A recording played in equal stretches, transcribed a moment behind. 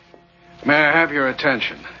May I have your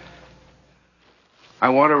attention? I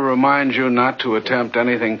want to remind you not to attempt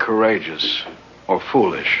anything courageous or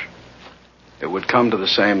foolish. It would come to the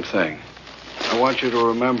same thing. I want you to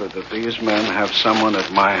remember that these men have someone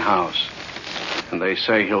at my house, and they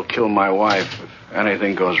say he'll kill my wife if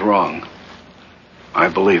anything goes wrong. I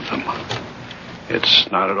believe them.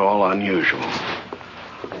 It's not at all unusual.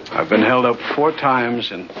 I've been held up 4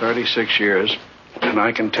 times in 36 years, and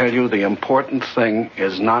I can tell you the important thing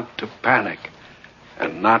is not to panic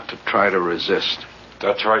and not to try to resist.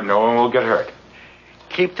 That's right, no one will get hurt.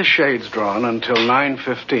 Keep the shades drawn until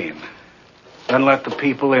 9:15. Then let the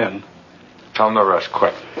people in. Tell them to rest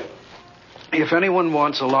quick. If anyone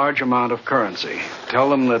wants a large amount of currency, tell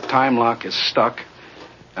them the time lock is stuck,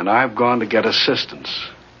 and I've gone to get assistance.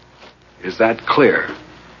 Is that clear?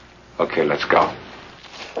 Okay, let's go.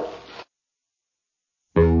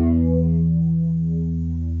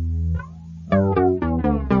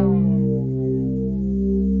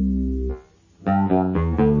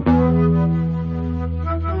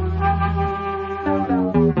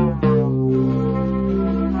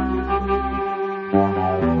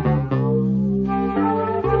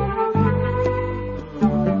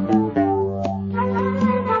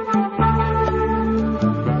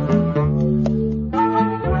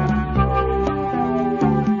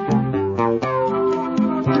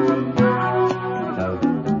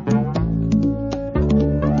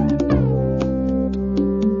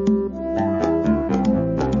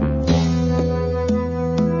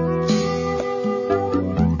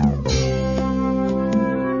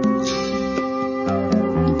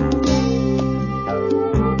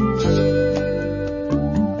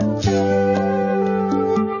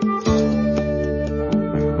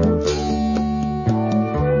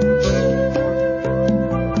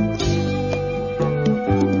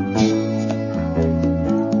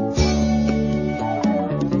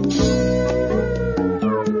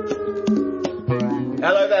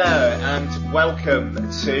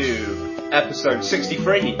 Welcome to episode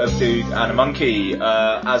 63 of Dude and a Monkey.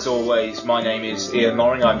 As always, my name is Ian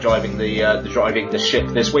Loring. I'm driving the ship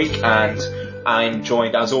this week, and I'm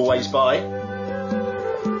joined, as always, by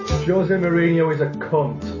Jose Mourinho is a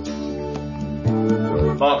cunt.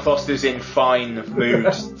 Mark Foster's in fine mood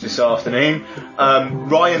this afternoon.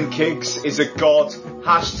 Ryan Giggs is a god.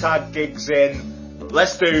 Hashtag Giggs in.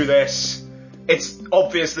 Let's do this. It's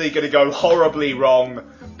obviously going to go horribly wrong,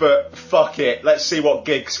 but fuck it. Let's see what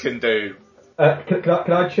Giggs can do.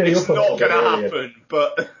 Can I cheer you up a little bit? It's not going to happen,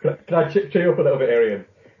 but... Can I cheer you up a little bit, Arian?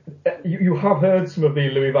 You have heard some of the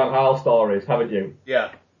Louis van Gaal stories, haven't you?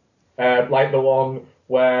 Yeah. Like the one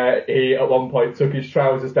where he, at one point, took his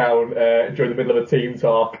trousers down during the middle of a team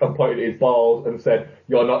talk and pointed at his balls and said,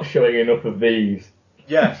 "You're not showing enough of these."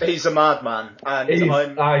 Yeah, he's a madman, and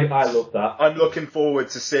I love that. I'm looking forward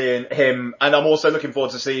to seeing him, and I'm also looking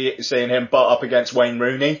forward to seeing him butt up against Wayne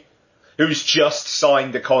Rooney, who's just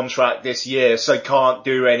signed a contract this year, so can't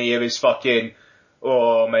do any of his fucking,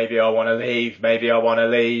 maybe I want to leave,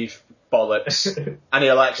 bollocks. And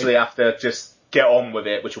he'll actually have to just get on with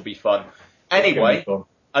it, which will be fun. Anyway,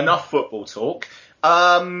 enough football talk.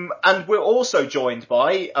 And we're also joined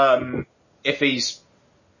by, if he's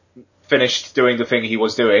finished doing the thing he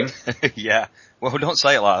was doing. Yeah. Well, don't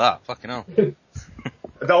say it like that. Fucking hell.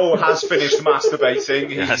 Noel has finished masturbating.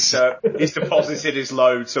 Yes. He's deposited his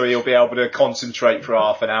load, so he'll be able to concentrate for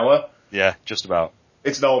half an hour. Yeah, just about.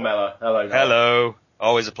 It's Noel Mellor. Hello, Noel. Hello.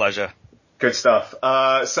 Always a pleasure. Good stuff.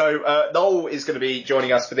 So Noel is going to be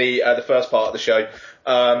joining us for the first part of the show,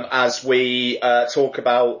 as we talk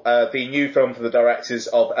about the new film from the directors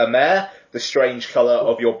of Amer, The Strange Colour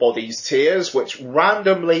of Your Body's Tears, which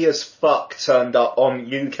randomly as fuck turned up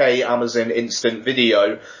on UK Amazon Instant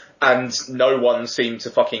Video, and no one seemed to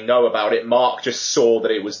fucking know about it. Mark just saw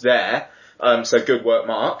that it was there. So good work,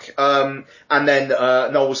 Mark. And then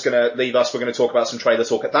Noel's going to leave us. We're going to talk about some trailer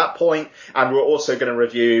talk at that point, and we're also going to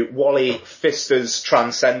review Wally Pfister's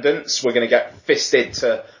Transcendence. We're going to get fisted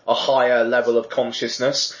to a higher level of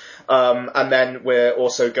consciousness. And then we're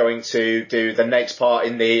also going to do the next part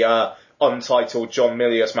in the untitled John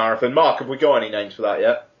Milius marathon. Mark, have we got any names for that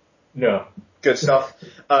yet? No. Good stuff.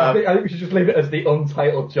 I think we should just leave it as the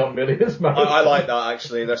untitled John Milius marathon. I like that,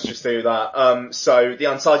 actually. Let's just do that. So the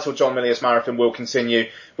untitled John Milius marathon will continue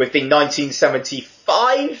with the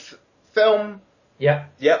 1975 film.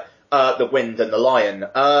 Yep. The Wind and the Lion.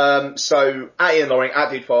 So at Ian Loring,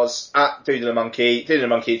 at DudeFoz, at Dude and the Monkey,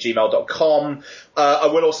 dudeandthemonkey@gmail.com. I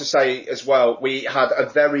will also say as well, we had a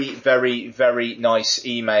very, very, very nice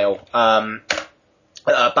email,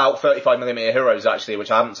 about 35mm Heroes, actually, which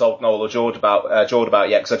I haven't told Noel or Jord about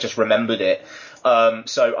yet, because I just remembered it.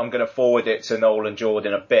 So I'm going to forward it to Noel and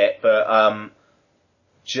Jordan a bit, but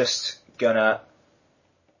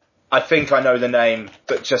I think I know the name,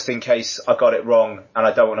 but just in case I got it wrong, and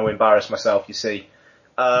I don't want to embarrass myself, you see.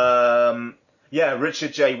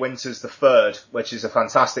 Richard J. Winters III, which is a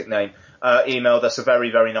fantastic name, emailed us a very,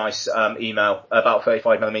 very nice email about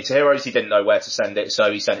 35mm Heroes. He didn't know where to send it, so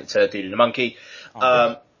he sent it to Dude and the Monkey.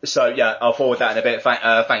 I'll forward that in a bit.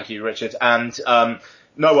 Thank you, Richard. And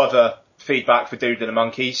no other feedback for Dude and the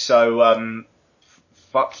Monkey, so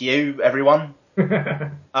fuck you, everyone.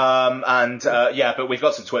 But we've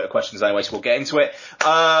got some Twitter questions anyway, so we'll get into it.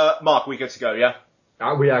 Mark, are we good to go, yeah?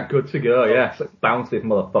 We are good to go, yes. Let's bounce this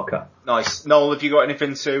motherfucker. Nice. Noel, have you got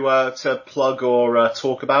anything to plug or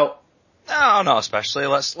talk about? No, not especially.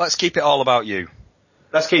 Let's keep it all about you.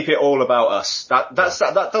 Let's keep it all about us. That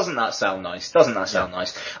doesn't that sound nice? Doesn't that sound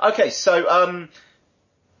nice? Okay, so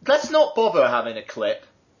let's not bother having a clip,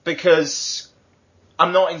 because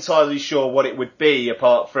I'm not entirely sure what it would be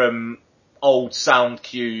apart from old sound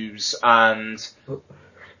cues and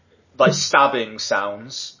like stabbing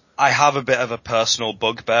sounds. I have a bit of a personal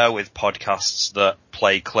bugbear with podcasts that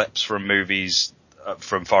play clips from movies,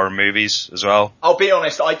 from foreign movies as well. I'll be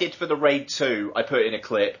honest, I did for the Raid 2, I put in a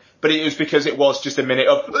clip, but it was because it was just a minute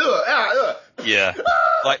of yeah,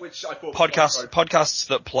 like which I thought podcasts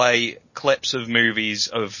that play clips of movies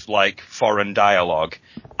of like foreign dialogue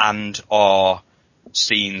and or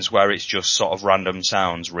scenes where it's just sort of random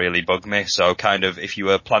sounds really bug me. So kind of if you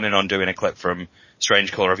were planning on doing a clip from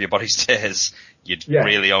Strange Colour of Your Body's Tears, you'd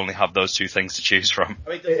really only have those two things to choose from.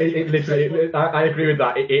 I mean, I agree with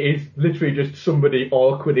that. It is literally just somebody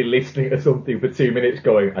awkwardly listening to something for 2 minutes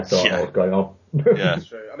going, I don't know what's going on. Yeah. That's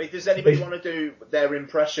true. I mean, does anybody want to do their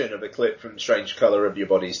impression of a clip from Strange Colour of Your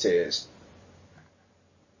Body's Tears?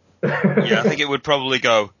 Yeah, I think it would probably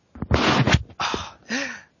go...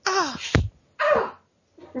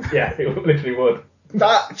 Yeah, it literally would.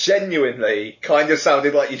 That genuinely kind of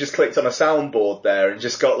sounded like you just clicked on a soundboard there and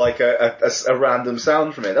just got like a random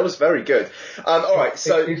sound from it. That was very good. Alright,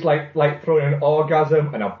 so... It's like throwing an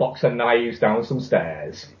orgasm and a box of knives down some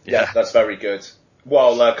stairs. Yeah, that's very good.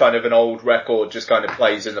 While kind of an old record just kind of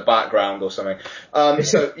plays in the background or something.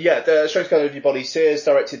 The Strange Colour of Your Body's Tears,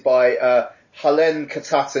 directed by Helen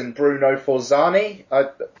Katat and Bruno Forzani.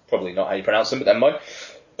 Probably not how you pronounce them, but never mind.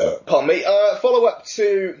 Pardon me. Follow-up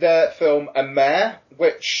to their film A Mare,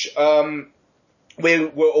 which we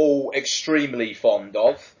were all extremely fond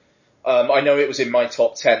of. I know it was in my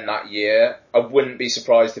top 10 that year. I wouldn't be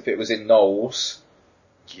surprised if it was in Noel's.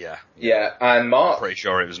 Yeah, and Mark? Pretty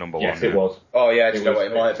sure it was number one. Yes, it was. Oh yeah, do you know what?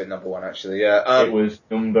 It might have been number one actually, yeah. It was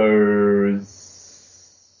number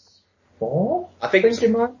 4? I think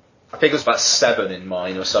in mine. I think it was about 7 in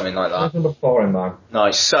mine or something like It was that. number 4 in mine.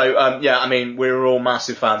 Nice. So, I mean, we were all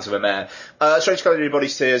massive fans of A Mare. Strange Colour of Your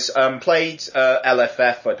Body's Tears, played,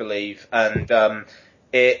 LFF, I believe, and,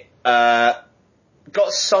 it, got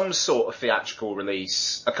some sort of theatrical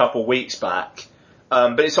release a couple weeks back.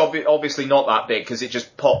 But it's obviously not that big because it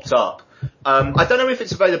just popped up. I don't know if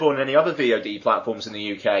it's available on any other VOD platforms in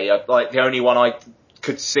the UK. Like, the only one I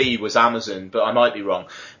could see was Amazon, but I might be wrong.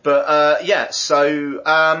 But, who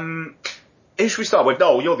should we start with?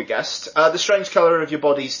 Noel, you're the guest. The Strange Colour of Your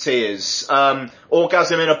Body's Tears.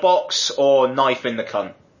 Orgasm in a box or knife in the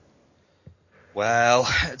cunt? Well,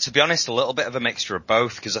 to be honest, a little bit of a mixture of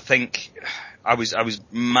both, because I think I was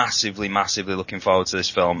massively looking forward to this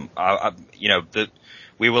film.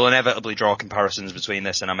 We will inevitably draw comparisons between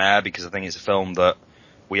this and A Mare, because I think it's a film that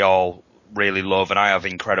we all really love, and I have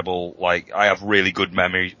really good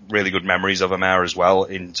memories of A Mare as well,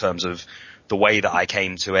 in terms of the way that I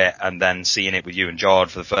came to it, and then seeing it with you and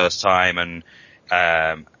George for the first time, and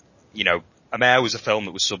A Mare was a film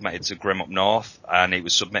that was submitted to Grim Up North, and it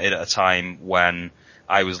was submitted at a time when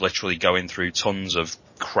I was literally going through tons of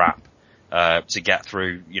crap to get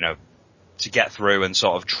through and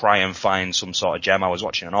sort of try and find some sort of gem. I was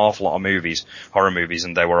watching an awful lot of movies, horror movies,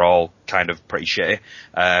 and they were all kind of pretty shitty.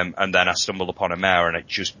 And then I stumbled upon A Mare, and it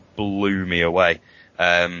just blew me away.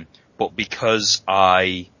 But because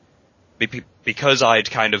I'd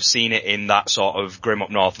kind of seen it in that sort of Grim Up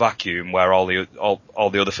North vacuum, where all the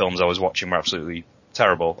other films I was watching were absolutely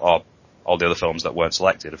terrible, or all the other films that weren't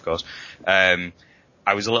selected, of course, I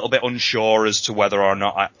was a little bit unsure as to whether or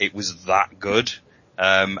not it was that good.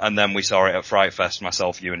 And then we saw it at Fright Fest,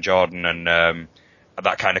 myself, you and Jordan, and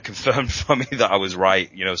that kind of confirmed for me that I was right,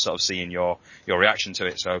 sort of seeing your reaction to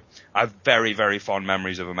it. So I have very, very fond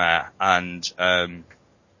memories of A Mare, and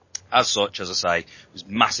as such, as I say, was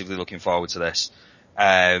massively looking forward to this.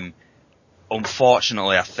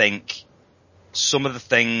 Unfortunately, I think some of the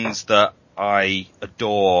things that I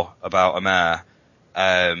adore about A Mare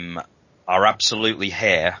are absolutely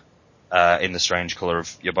here, in The Strange Colour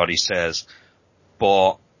of Your Body's Tears,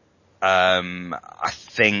 but, I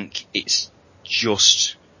think it's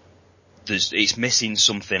just, it's missing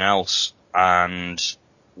something else, and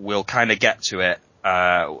we'll kind of get to it,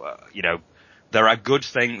 you know, there are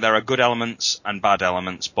good elements and bad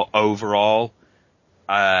elements, but overall,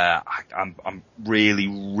 I'm really,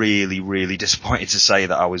 really, really disappointed to say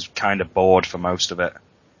that I was kind of bored for most of it.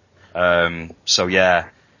 So yeah,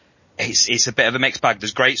 it's a bit of a mixed bag.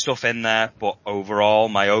 There's great stuff in there, but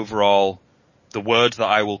overall, the word that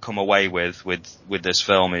I will come away with this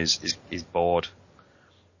film is bored.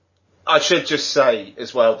 I should just say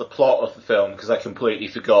as well the plot of the film, because I completely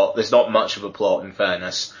forgot. There's not much of a plot, in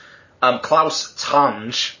fairness. Klaus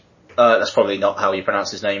Tange, that's probably not how you pronounce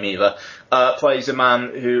his name either, plays a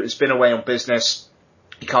man who has been away on business.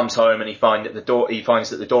 He comes home and he finds that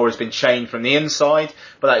the door has been chained from the inside,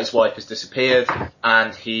 but that his wife has disappeared,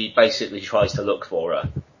 and he basically tries to look for her.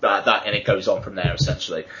 And it goes on from there,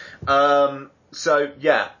 essentially. So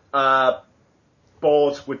yeah,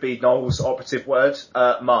 bored would be Noel's operative word.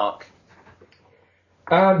 Mark.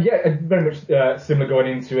 Yeah, very much similar going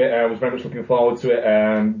into it. I was very much looking forward to it.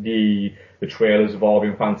 The trailers have all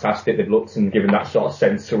been fantastic. They've looked and given that sort of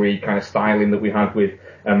sensory kind of styling that we had with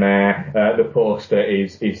the poster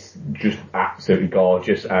is just absolutely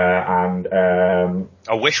gorgeous. And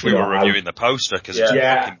I wish we were reviewing the poster, because it's the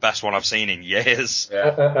fucking best one I've seen in years.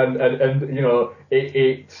 Yeah. And you know,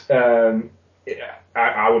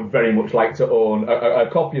 I would very much like to own a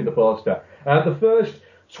copy of the poster. The first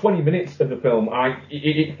 20 minutes of the film,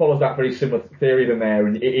 it follows that very similar theory than there,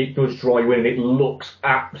 and it does draw you in, and it looks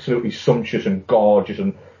absolutely sumptuous and gorgeous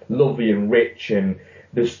and lovely and rich, and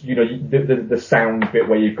there's, you know, the sound bit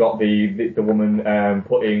where you've got the woman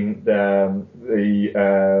putting the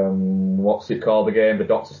what's it called again, the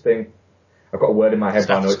doctor's thing. I've got a word in my head,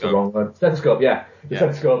 but I know it's the wrong word. Stethoscope, yeah. The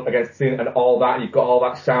stethoscope against the thing and all that, and you've got all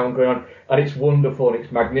that sound going on, and it's wonderful and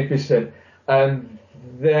it's magnificent, and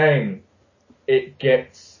then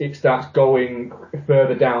it starts going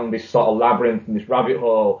further down this sort of labyrinth and this rabbit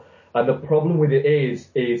hole, and the problem with it is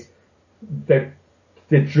they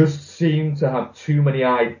just seem to have too many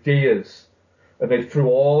ideas, and they threw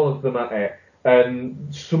all of them at it,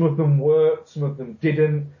 and some of them worked, some of them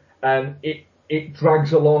didn't, and it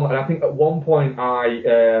drags along. And I think at one point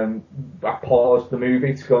I paused the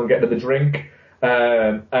movie to go and get another drink,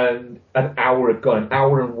 and an hour had gone, an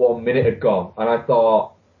hour and 1 minute had gone, and I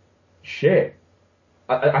thought, shit.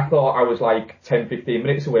 I thought I was like 10-15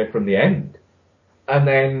 minutes away from the end. And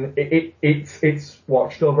then it's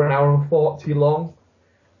watched over an hour and 40 long.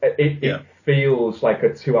 It feels like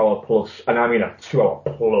a 2 hour plus, and I mean a 2 hour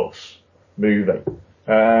plus movie.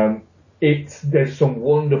 There's some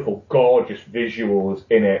wonderful, gorgeous visuals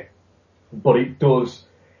in it, but it does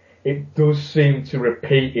seem to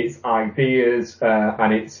repeat its ideas,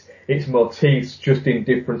 and its motifs just in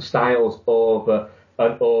different styles over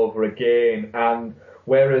and over again. And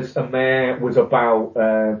whereas A Mare was about,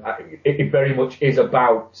 it very much is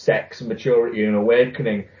about sex and maturity and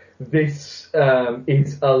awakening, this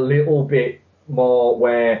is a little bit more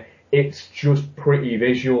where it's just pretty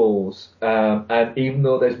visuals, and even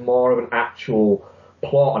though there's more of an actual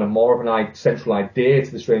plot and more of an central idea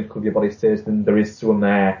to The Strange Colour of Your Body's Tears than there is to A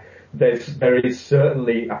Mare, there is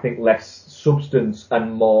certainly, I think, less substance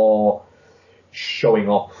and more showing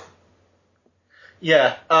off.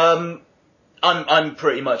 Yeah, I'm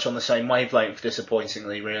pretty much on the same wavelength.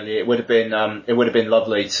 Disappointingly, really, it would have been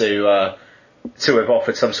lovely to have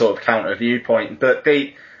offered some sort of counter viewpoint. But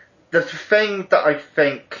the thing that I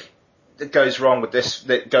think that goes wrong with this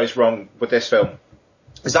film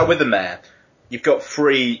is that with The Mare, you've got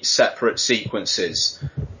 3 separate sequences,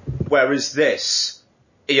 whereas this,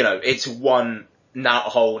 you know, it's one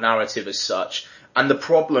whole narrative as such. And the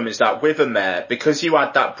problem is that with A Mare, because you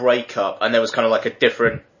had that breakup and there was kind of like a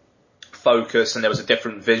different focus and there was a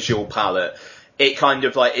different visual palette, it kind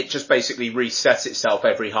of like, it just basically resets itself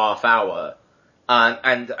every half hour.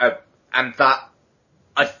 And that,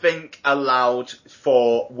 I think, allowed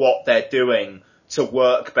for what they're doing to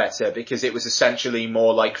work better, because it was essentially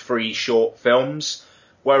more like 3 short films.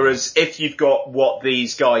 Whereas if you've got what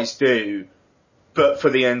these guys do, but for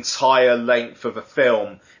the entire length of a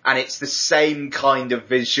film, and it's the same kind of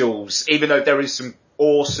visuals, even though there is some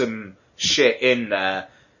awesome shit in there,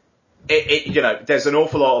 you know, there's an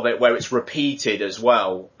awful lot of it where it's repeated as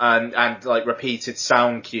well, and like repeated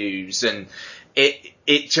sound cues, and I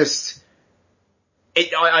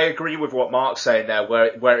agree with what Mark's saying there,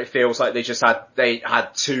 where it feels like they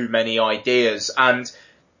had too many ideas. And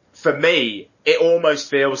for me, it almost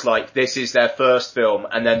feels like this is their first film,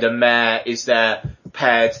 and then The Mare is their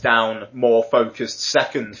pared down, more focused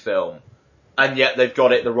second film, and yet they've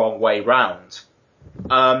got it the wrong way round.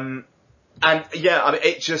 And yeah, I mean,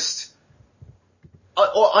 it just,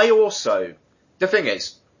 I also, the thing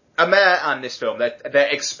is, A Mare and this film,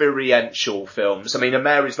 they're experiential films. I mean, A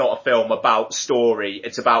Mare is not a film about story,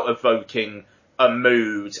 it's about evoking a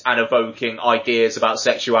mood and evoking ideas about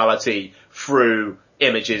sexuality through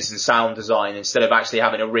images and sound design instead of actually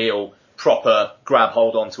having a real, proper grab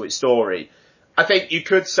hold onto its story. I think you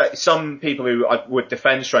could say, some people who would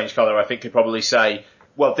defend Strange Colour, I think could probably say,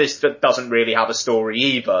 well, this doesn't really have a story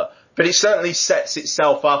either. But it certainly sets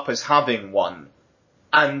itself up as having one.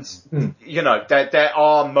 And, you know, there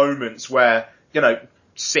are moments where, you know,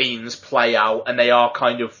 scenes play out and they are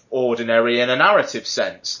kind of ordinary in a narrative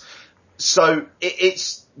sense. So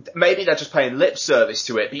it's, maybe they're just paying lip service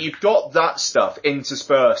to it, but you've got that stuff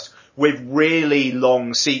interspersed with really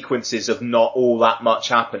long sequences of not all that much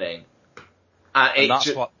happening. And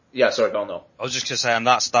that's what... Yeah, sorry, go on, no. I was just gonna say, and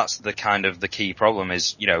that's the kind of the key problem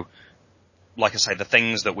is, you know, like I say, the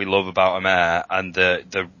things that we love about A Mare and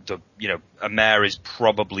the you know, A Mare is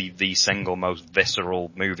probably the single most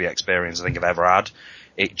visceral movie experience I think I've ever had.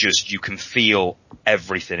 It just, you can feel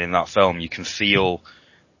everything in that film. You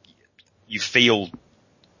feel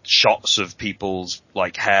shots of people's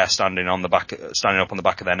like hair standing up on the back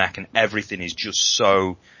of their neck, and everything is just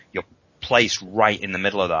so, you're placed right in the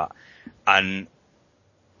middle of that. And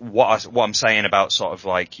what I'm saying about sort of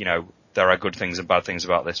like, you know, there are good things and bad things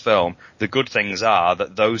about this film. The good things are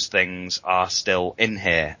that those things are still in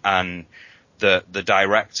here, and the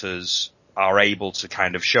directors are able to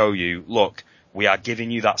kind of show you, look, we are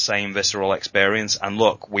giving you that same visceral experience, and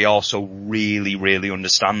look, we also really, really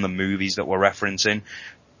understand the movies that we're referencing,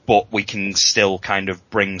 but we can still kind of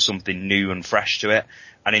bring something new and fresh to it.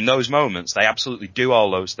 And in those moments, they absolutely do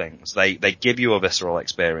all those things. They give you a visceral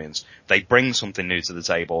experience, they bring something new to the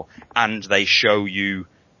table, and they show you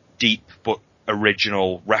deep but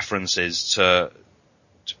original references to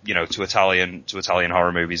you know, to Italian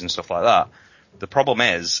horror movies and stuff like that. The problem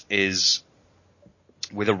is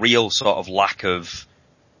with a real sort of lack of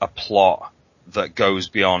a plot that goes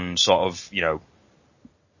beyond sort of, you know,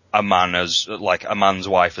 a man's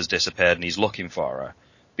wife has disappeared and he's looking for her.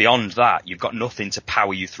 Beyond that, you've got nothing to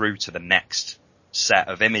power you through to the next set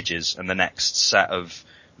of images and the next set of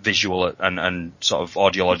visual and sort of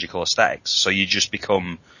audiological aesthetics. So you just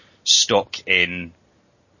become stuck in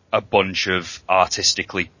a bunch of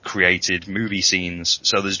artistically created movie scenes.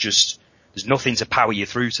 So there's nothing to power you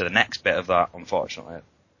through to the next bit of that, unfortunately.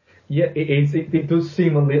 Yeah, it is. It does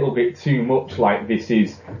seem a little bit too much like this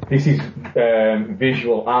is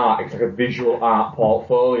visual art. It's like a visual art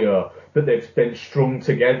portfolio that they've then strung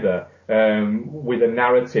together with a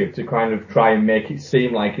narrative to kind of try and make it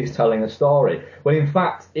seem like it's telling a story. When in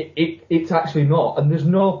fact, it's actually not. And there's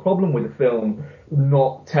no problem with the film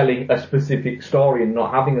not telling a specific story and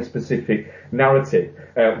not having a specific narrative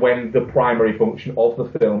when the primary function of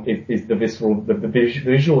the film is the visceral, the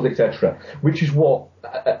visuals, etc. Which is what,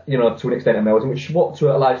 you know, to an extent, and which is what,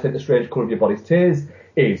 to a large extent, The Strange Colour of Your Body's Tears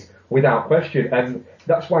is, without question. And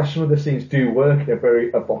that's why some of the scenes do work in a very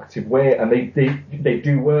evocative way, and they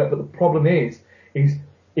do work. But the problem is if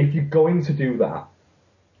you're going to do that,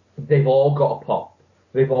 they've all got to pop.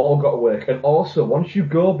 They've all got to work. And also, once you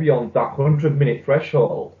go beyond that 100-minute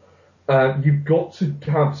threshold, you've got to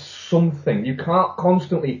have something. You can't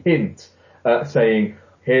constantly hint at saying,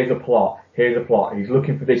 here's a plot, he's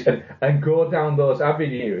looking for this, and go down those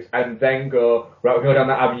avenues, and then go, right, we're going down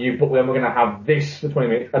that avenue, but then we're going to have this for 20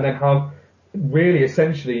 minutes, and then have really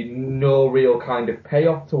essentially no real kind of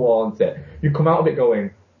payoff towards it. You come out of it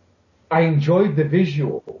going, I enjoyed the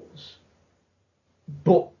visuals,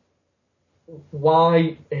 but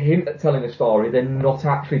why hint at telling a story, then not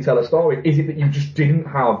actually tell a story? Is it that you just didn't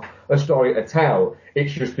have a story to tell?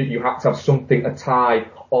 It's just that you had to have something to tie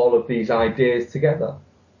all of these ideas together.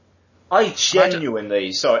 I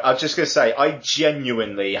genuinely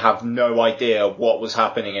have no idea what was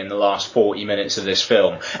happening in the last 40 minutes of this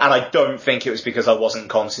film. And I don't think it was because I wasn't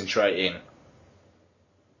concentrating.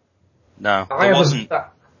 No, there wasn't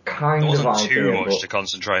too much to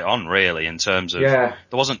concentrate on, really, in terms of, there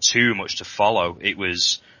wasn't too much to follow. It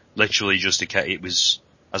was literally just it was,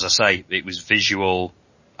 as I say, it was visual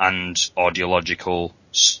and audiological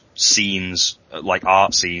scenes, like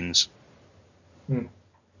art scenes.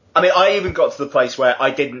 I mean, I even got to the place where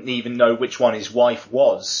I didn't even know which one his wife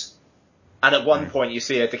was. And at one point you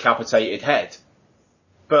see a decapitated head.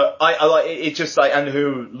 But I like it just like, and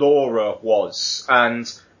who Laura was, and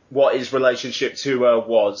what his relationship to her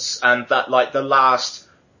was, and that, like, the last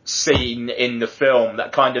scene in the film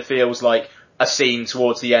that kind of feels like a scene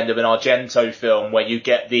towards the end of an Argento film where you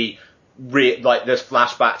get the this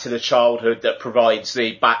flashback to the childhood that provides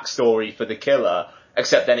the backstory for the killer,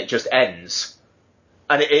 except then it just ends.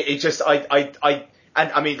 And it just, and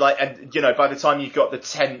you know, by the time you've got the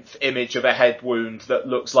 10th image of a head wound that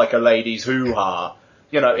looks like a lady's hoo-ha,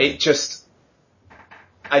 you know, it just,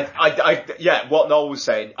 what Noel was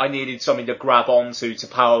saying, I needed something to grab onto to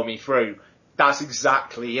power me through. That's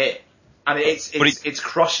exactly it. And it's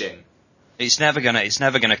crushing. It's never gonna,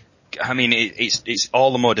 I mean, it's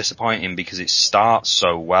all the more disappointing because it starts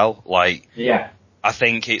so well. Like, yeah. I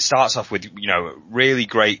think it starts off with, you know, really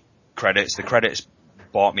great credits. The credits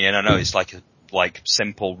bought me in. I know it's like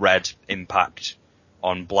simple red impact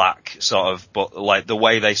on black sort of, but like the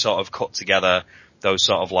way they sort of cut together those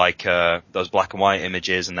sort of like, those black and white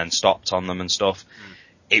images and then stopped on them and stuff.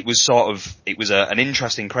 It was an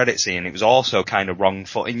interesting credit scene. It was also kind of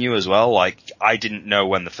wrong-footing you as well. Like, I didn't know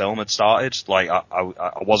when the film had started. Like,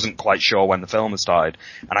 I wasn't quite sure when the film had started.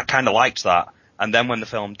 And I kind of liked that. And then when the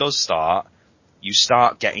film does start, you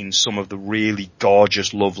start getting some of the really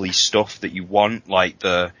gorgeous, lovely stuff that you want. Like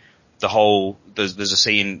the whole, there's a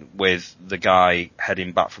scene with the guy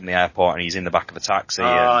heading back from the airport and he's in the back of a taxi.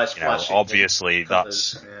 And, you know, obviously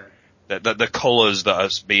that's, the colours that are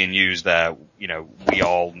being used there, you know, we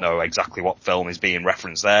all know exactly what film is being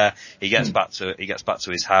referenced there. He gets back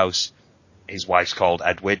to his house. His wife's called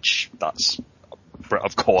Edwidge.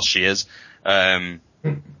 Of course she is. But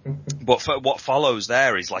what follows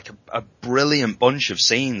there is like a brilliant bunch of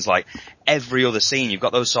scenes. Like every other scene, you've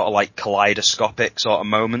got those sort of like kaleidoscopic sort of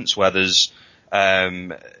moments where there's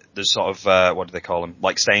sort of, what do they call them?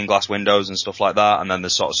 Like stained glass windows and stuff like that. And then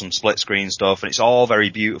there's sort of some split screen stuff and it's all very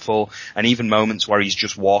beautiful. And even moments where he's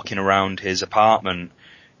just walking around his apartment,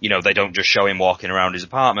 you know, they don't just show him walking around his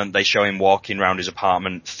apartment, they show him walking around his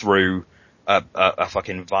apartment through a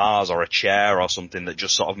fucking vase or a chair or something that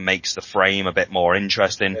just sort of makes the frame a bit more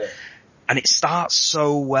interesting. Yeah. And it starts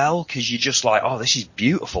so well because you're just like, oh, this is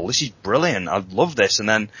beautiful, this is brilliant, I love this. And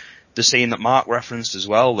then the scene that Mark referenced as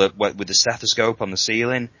well, with the stethoscope on the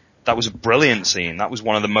ceiling, that was a brilliant scene. That was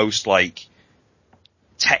one of the most like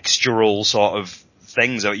textural sort of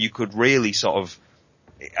things that you could really sort of,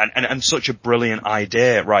 and such a brilliant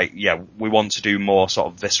idea. Right, yeah, we want to do more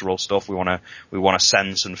sort of visceral stuff. We want to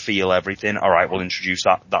sense and feel everything. All right, we'll introduce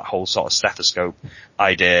that whole sort of stethoscope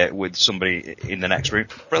idea with somebody in the next room.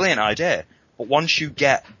 Brilliant idea. But once you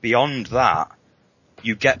get beyond that,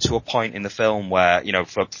 you get to a point in the film where, you know,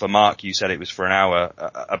 for Mark, you said it was for an hour,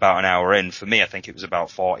 about an hour in. For me, I think it was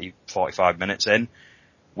about 45 minutes in,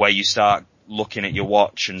 where you start looking at your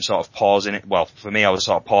watch and sort of pausing it. Well, for me, I was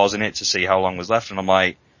sort of pausing it to see how long was left, and I'm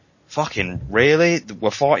like, fucking really? We're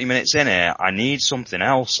 40 minutes in here. I need something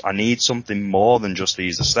else. I need something more than just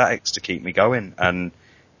these aesthetics to keep me going, and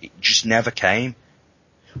it just never came.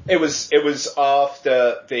 It was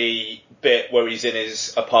after the bit where he's in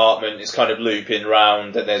his apartment, is kind of looping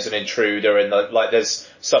round, and there's an intruder, and there's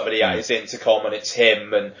somebody at his intercom, and it's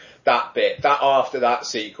him, and that bit. That after that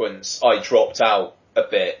sequence, I dropped out a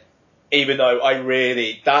bit, even though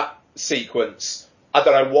that sequence, I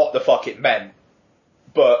don't know what the fuck it meant,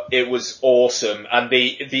 but it was awesome, and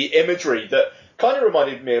the imagery that kind of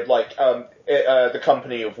reminded me of like the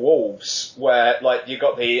Company of Wolves, where like you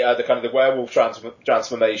got the kind of the werewolf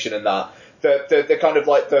transformation and that the kind of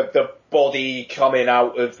like the body coming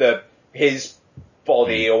out of his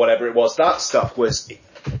body or whatever it was. That stuff was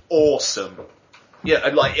awesome. Yeah,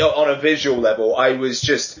 and like on a visual level, I was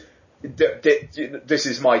just this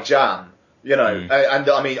is my jam, you know. And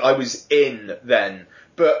I mean, I was in then,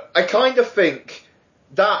 but I kind of think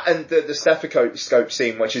that and the stethoscope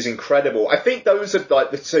scene, which is incredible, I think those are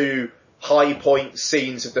like the two high point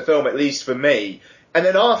scenes of the film, at least for me. And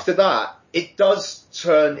then after that, it does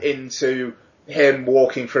turn into him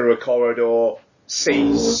walking through a corridor,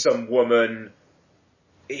 sees some woman,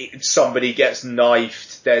 somebody gets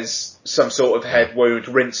knifed, there's some sort of head wound,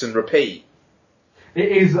 rinse and repeat.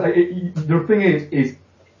 It is, the thing is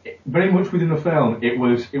very much within the film, it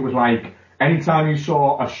was like, anytime you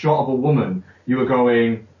saw a shot of a woman, you were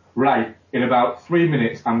going, right, in about 3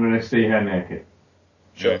 minutes, I'm going to see her naked.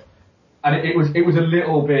 Sure. And it was a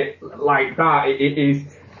little bit like that. It's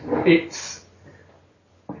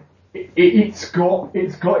got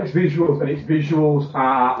its visuals, and its visuals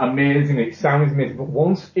are amazing. It sounds amazing, but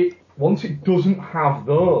once it doesn't have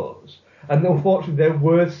those, and unfortunately there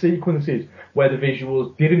were sequences where the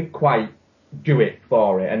visuals didn't quite do it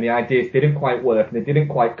for it, and the ideas didn't quite work, and they didn't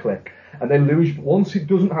quite click. And they lose, once it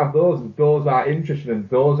doesn't have those, and those aren't interesting, and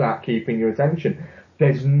those aren't keeping your attention,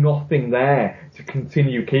 there's nothing there to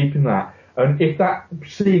continue keeping that. And if that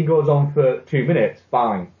scene goes on for 2 minutes,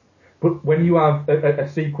 fine. But when you have a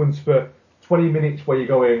sequence for 20 minutes where you're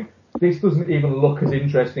going, this doesn't even look as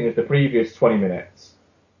interesting as the previous 20 minutes,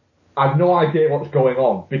 I've no idea what's going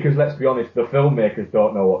on, because let's be honest, the filmmakers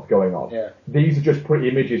don't know what's going on. Yeah. These are just pretty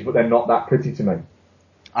images, but they're not that pretty to me.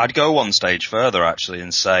 I'd go one stage further, actually,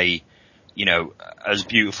 and say, you know, as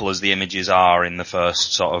beautiful as the images are in the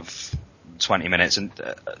first sort of 20 minutes, and,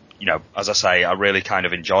 you know, as I say, I really kind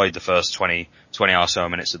of enjoyed the first 20 or so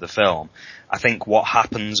minutes of the film. I think what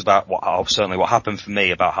happened for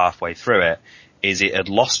me about halfway through it, is it had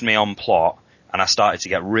lost me on plot, and I started to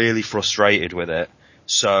get really frustrated with it.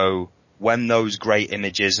 So when those great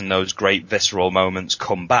images and those great visceral moments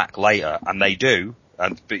come back later, and they do,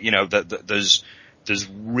 but you know, there's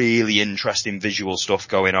really interesting visual stuff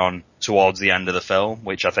going on towards the end of the film,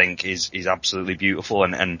 which I think is absolutely beautiful,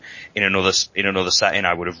 and in another setting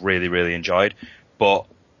I would have really, really enjoyed. But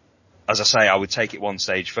as I say, I would take it one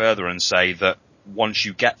stage further and say that once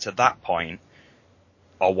you get to that point,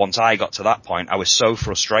 or once I got to that point, I was so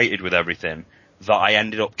frustrated with everything that I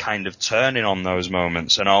ended up kind of turning on those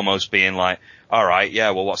moments and almost being like, all right, yeah,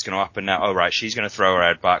 well, what's going to happen now? Oh, right, she's going to throw her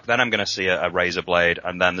head back. Then I'm going to see a razor blade,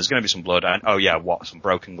 and then there's going to be some blood, and oh yeah, what? Some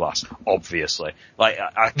broken glass, obviously. Like,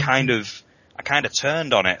 I kind of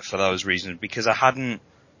turned on it for those reasons, because I hadn't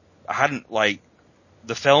like,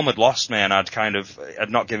 the film had lost me, and had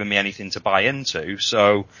not given me anything to buy into,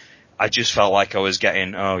 so I just felt like I was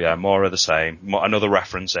getting, oh yeah, more of the same, another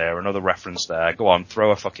reference here, another reference there. Go on, throw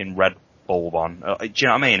a fucking red bulb on. Do you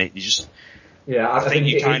know what I mean? I think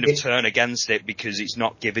you kind of turn against it because it's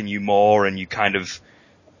not giving you more, and you kind of,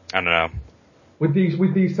 I don't know. With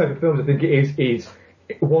these type of films, I think it is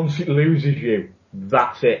once it loses you,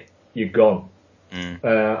 that's it. You're gone.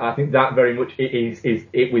 I think that very much is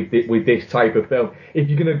it with this type of film. If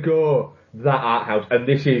you're gonna go that art house, and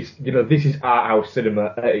this is art house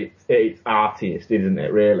cinema at its artiest, isn't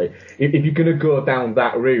it? Really, if you're gonna go down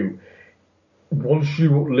that route, once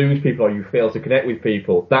you lose people or you fail to connect with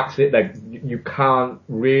people, that's it. Then you can't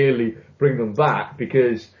really bring them back,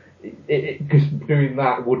 because doing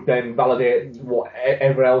that would then validate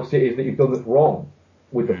whatever else it is that you've done that's wrong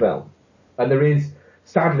with the film. And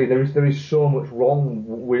sadly, there is so much wrong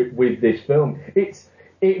with this film.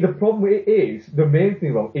 The problem is, the main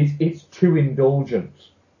thing wrong is it's too indulgent.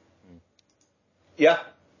 Yeah.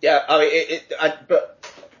 I mean, but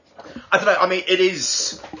I don't know. I mean, it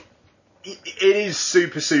is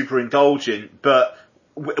super indulgent, but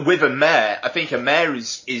with A Mare, I think A Mare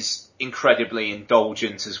is incredibly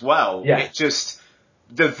indulgent as well. Yeah. It just,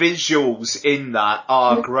 the visuals in that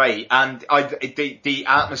are great, and the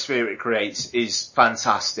atmosphere it creates is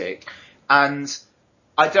fantastic. And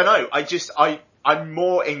I don't know, I'm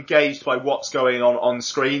more engaged by what's going on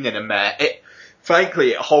screen in A Mare.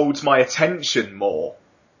 Frankly, it holds my attention more.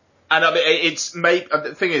 And I mean,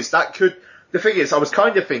 the thing is, I was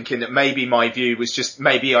kind of thinking that maybe my view was just,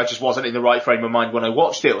 maybe I just wasn't in the right frame of mind when I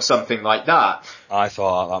watched it, or something like that. I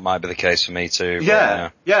thought that might be the case for me too. Yeah.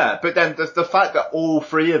 But then the fact that all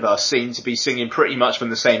three of us seem to be singing pretty much from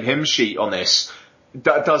the same hymn sheet on this,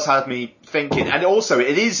 does have me thinking. And also,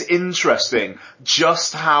 it is interesting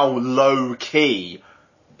just how low key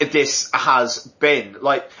this has been.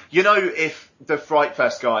 Like, you know, if the Fright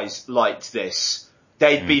Fest guys liked this,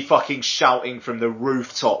 they'd be fucking shouting from the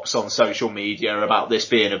rooftops on social media about this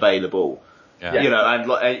being available. Yeah. You know, and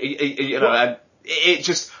and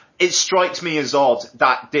it strikes me as odd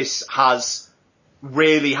that this has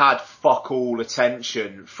really had fuck all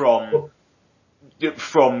attention from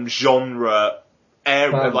genre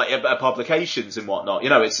publications and whatnot. You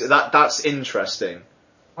know, that's interesting.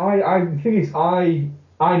 The thing is, I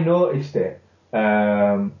noticed it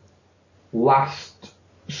last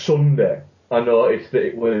Sunday. I noticed that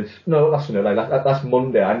it was last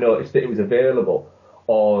Monday. I noticed that it was available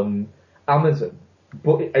on Amazon,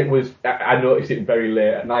 but I noticed it very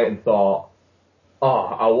late at night and thought,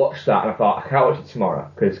 I'll watch that, and I thought I can't watch it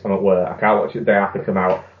tomorrow because I'm at work. I can't watch it the day after come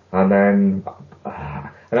out, and then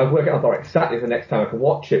and I was working. I thought exactly the next time I can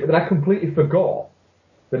watch it, but then I completely forgot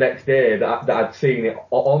the next day that I'd seen it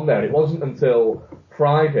on there. It wasn't until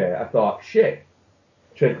Friday I thought, shit,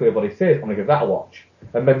 Trade Clear Body Says, I'm gonna give that a watch.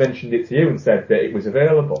 And then mentioned it to you and said that it was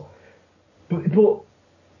available. But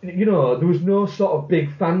you know, there was no sort of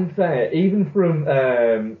big fanfare, even from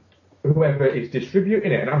whoever is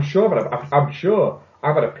distributing it. And I'm sure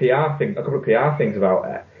I've had a couple of PR things about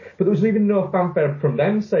it. But there was even no fanfare from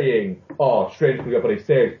them saying, Strange Clear Body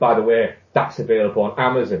Says, by the way, that's available on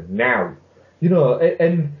Amazon now. You know,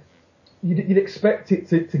 and you'd expect it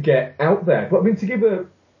to get out there. But I mean, to give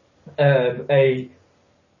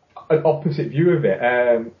an opposite view of it.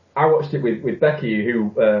 I watched it with Becky,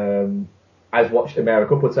 who has watched Amer a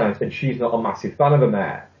couple of times, and she's not a massive fan of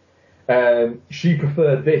Amer. She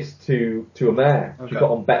preferred this to Amer. Okay. She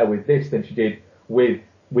got on better with this than she did with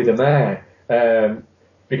Amer,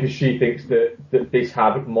 because she thinks that this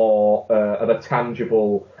had more of a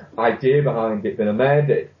tangible idea behind it than Amer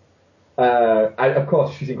did. Of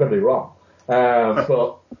course, she's incredibly wrong,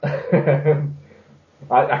 but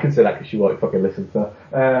I can say that because she won't fucking listen to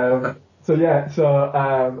her.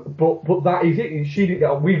 But that is it. She didn't get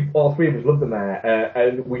on. We all three of us loved Amer,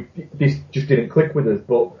 and this just didn't click with us.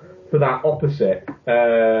 But for that opposite,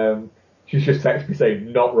 she's just texted me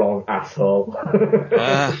saying, "Not wrong, asshole."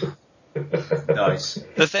 Nice.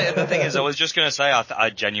 The thing is, I was just gonna say,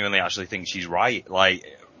 I genuinely actually think she's right. Like,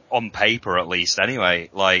 on paper at least,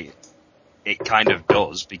 anyway. Like, it kind of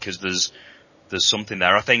does, because there's something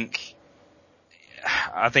there. I think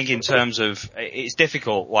in terms of, it's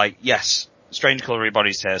difficult. Like, yes, Strange Colour of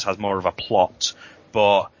Body's Tears has more of a plot,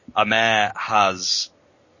 but Amer has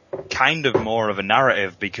kind of more of a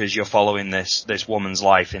narrative, because you're following this woman's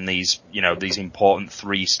life in these important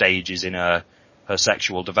 3 stages in her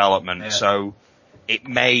sexual development. Yeah. So it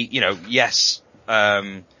may, yes,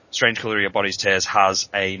 Strange Colour of Your Body's Tears has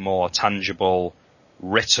a more tangible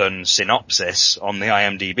written synopsis on the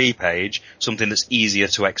IMDb page, something that's easier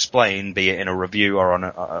to explain, be it in a review or on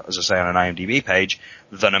as I say, on an IMDb page,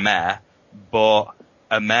 than Amer. But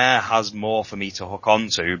Amer has more for me to hook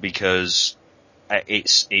onto, because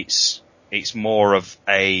it's more of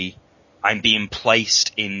I'm being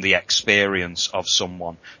placed in the experience of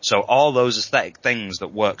someone. So all those aesthetic things that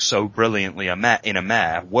work so brilliantly in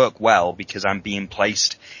Amer work well because I'm being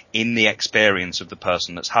placed in the experience of the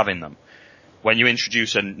person that's having them. When you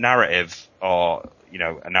introduce a narrative, or,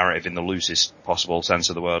 a narrative in the loosest possible sense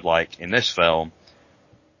of the word, like in this film,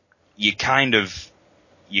 you're kind of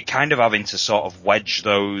having to sort of wedge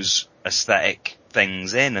those aesthetic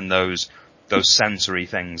things in, and those sensory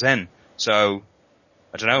things in. So,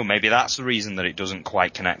 I don't know, maybe that's the reason that it doesn't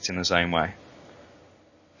quite connect in the same way.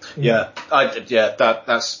 Yeah,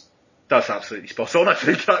 that's absolutely spot on, I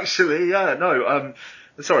think, actually. Yeah, no,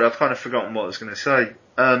 sorry, I've kind of forgotten what I was going to say.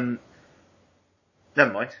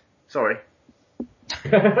 Never mind. Sorry.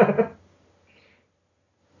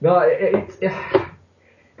 No, it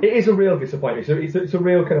is a real disappointment. It's a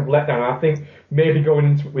real kind of letdown. I think maybe going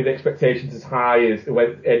into with expectations as high as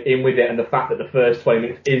went in with it, and the fact that the first 20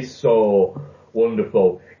 minutes is so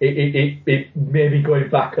wonderful, it maybe going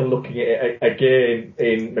back and looking at it again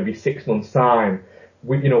in maybe 6 months' time,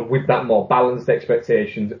 with that more balanced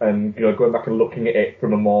expectations, and going back and looking at it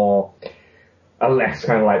from a less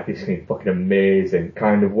kind of like, this is fucking amazing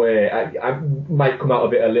kind of way. I might come out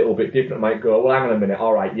of it a little bit different. I might go, well, hang on a minute,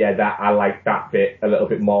 alright, yeah, I like that bit a little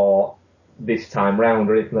bit more this time round,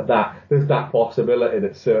 or anything like that. There's that possibility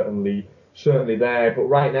that's certainly there. But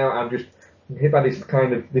right now, I'm just hit by this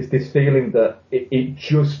kind of, this feeling that it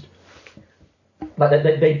just, like,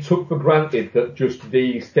 they took for granted that just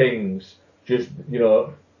these things, just,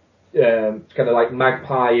 kind of like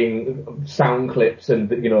magpieing sound clips and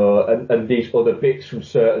these other bits from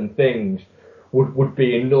certain things would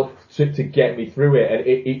be enough to get me through it, and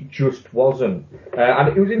it just wasn't. And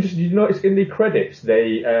it was interesting, did you notice in the credits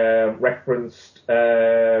they referenced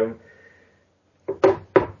other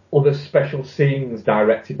special scenes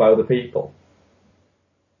directed by other people?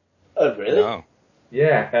 Oh, really? No.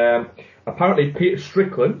 Yeah, apparently Peter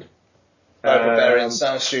Strickland, Barbarian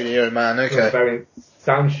Sound Studio, man, okay. Barbarian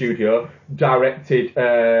Sound Studio, directed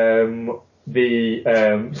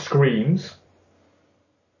the screams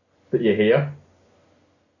that you hear.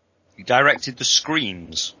 He directed the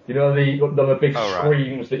screams. The big screams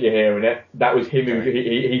right. that you hear in it? That was him.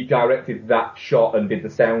 Okay. He directed that shot and did the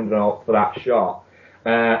sound and all for that shot.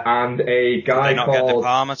 And a guy Did they not called... get De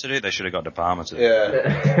Palma to do it? They should have got De Palma to do it.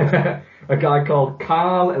 Yeah. A guy called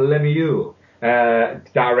Carl Lemieux did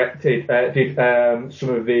some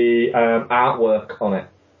of the artwork on it,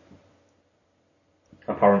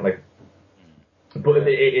 apparently. But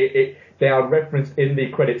they are referenced in the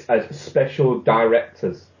credits as special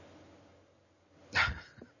directors.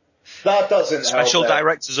 That doesn't Special help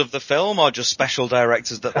directors of the film, or just special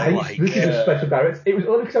directors that they like? This is just special directors. It was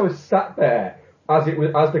only because I was sat there as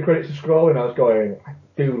the credits were scrolling, I was going, I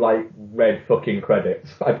do like red fucking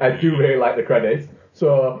credits. I do really like the credits.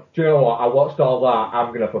 So, do you know what? I watched all that,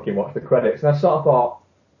 I'm gonna fucking watch the credits. And I sort of thought,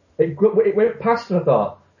 it went past and I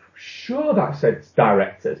thought, sure that said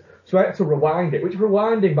directors. So I had to rewind it, which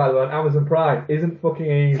rewinding, by the way, on Amazon Prime isn't fucking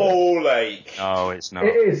easy. Ball ache. No, it's not.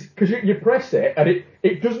 It is, because you press it, and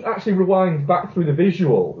it doesn't actually rewind back through the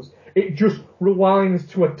visuals. It just rewinds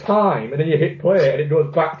to a time, and then you hit play, and it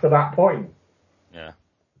goes back to that point. Yeah.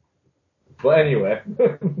 But anyway.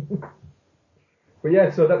 But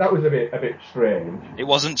yeah, so that was a bit strange. It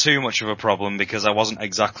wasn't too much of a problem because I wasn't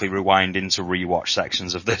exactly rewinding to rewatch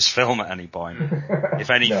sections of this film at any point.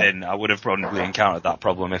 If anything, no. I would have probably encountered that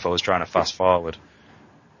problem if I was trying to fast forward.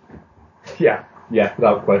 Yeah,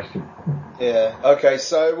 without question. Yeah, okay,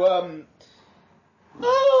 so,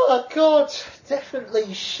 oh god,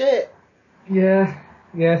 definitely shit. Yeah,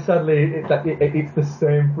 sadly, it's the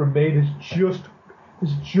same from me. There's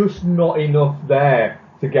just not enough there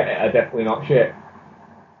to get it a definitely not shit.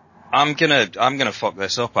 I'm gonna fuck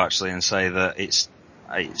this up actually and say that it's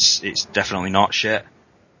definitely not shit.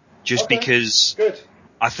 Just because good.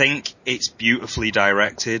 I think it's beautifully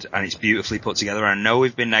directed and it's beautifully put together. I know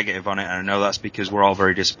we've been negative on it, and I know that's because we're all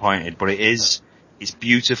very disappointed, but it's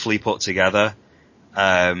beautifully put together.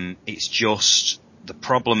 It's just, the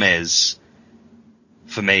problem is,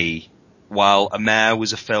 for me, while Amer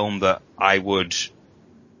was a film that I would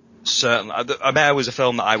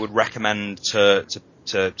recommend to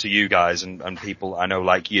you guys and people I know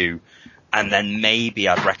like you, and then maybe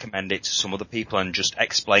I'd recommend it to some other people and just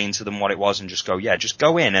explain to them what it was and just go, yeah, just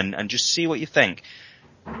go in and just see what you think.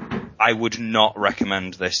 I would not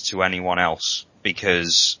recommend this to anyone else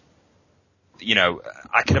because, you know,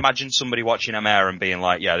 I can imagine somebody watching Amer and being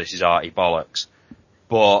like, yeah, this is arty bollocks.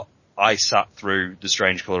 But I sat through The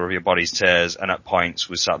Strange Colour of Your Body's Tears and at points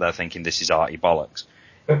was sat there thinking this is arty bollocks.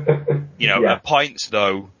 You know, at points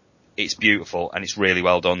though, it's beautiful and it's really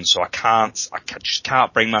well done, so I just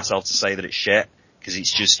can't bring myself to say that it's shit, because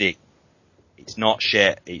it's not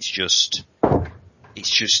shit, it's just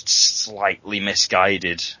slightly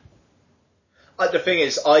misguided. The thing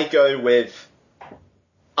is,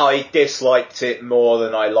 I disliked it more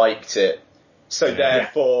than I liked it, so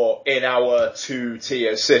therefore, in our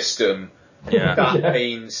 2-tier system, that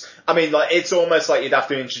means, I mean, like, it's almost like you'd have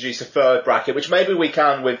to introduce a third bracket, which maybe we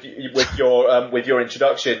can with your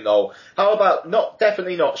introduction, Noel. How about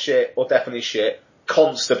definitely not shit, or definitely shit,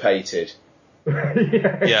 constipated?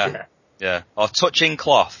 Yeah. Or touching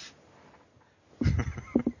cloth.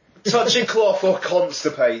 Touching cloth or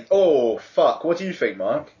constipate? Oh, fuck. What do you think,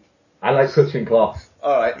 Mark? I like touching cloth.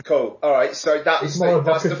 Alright, cool. Alright, so that's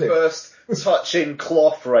the first touching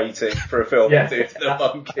cloth rating for a film. Yeah. Dude, the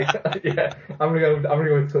monkey. Yeah, I'm gonna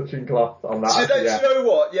go with touching cloth on that. Do you know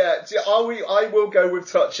what? Yeah, I will go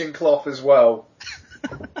with touching cloth as well.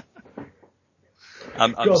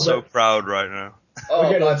 I'm so proud right now.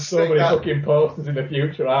 We're getting so many fucking posters in the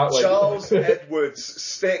future, aren't we? Charles Edwards,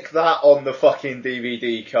 stick that on the fucking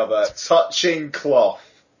DVD cover. Touching cloth.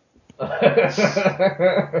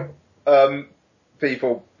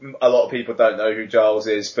 A lot of people don't know who Giles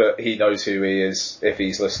is, but he knows who he is if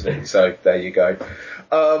he's listening, so there you go.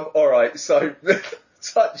 Alright, so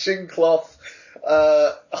touching cloth,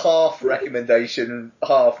 half recommendation,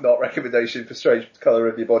 half not recommendation for Strange Colour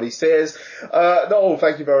of Your Body's Tears. Noel,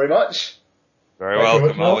 thank you very much. Very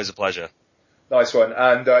welcome, always a pleasure. Nice one,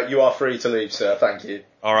 and you are free to leave, sir, thank you.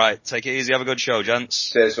 Alright, take it easy, have a good show,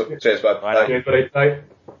 gents. Cheers bud. Bye. Cheers, buddy. Bye.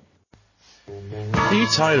 Are you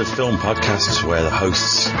tired of film podcasts where the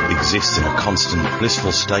hosts exist in a constant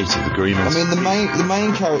blissful state of agreement? I mean, the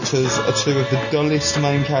main characters are two of the dullest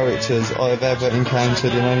main characters I've ever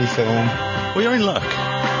encountered in any film. Well, you're in luck.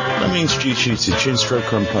 Let me introduce you to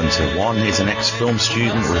Chinstroker and Punter. One is an ex-film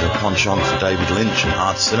student with a penchant for David Lynch and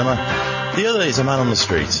art cinema. The other is a man on the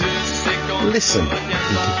street. Listen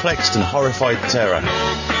in perplexed and horrified terror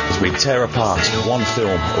as we tear apart one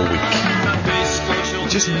film a week.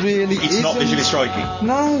 Just really It's not visually striking.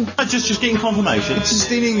 No. Just getting confirmation. It's just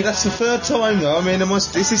that's the third time though. I mean,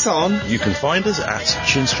 is this on? You can find us at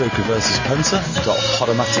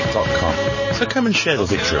chinstrokerversuspunter.podomatic.com. So come and share the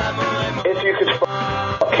victory. If you could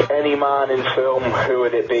fuck any man in film, who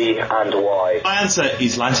would it be and why? My answer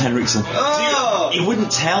is Lance Henriksen. Oh. He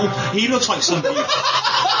wouldn't tell. He looks like somebody.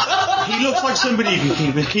 He looks like somebody who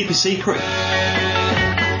can keep a secret.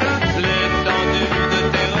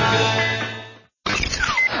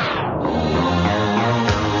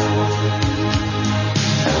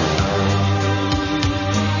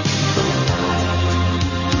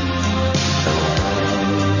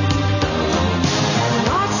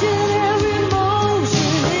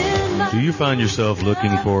 Do you find yourself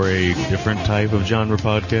looking for a different type of genre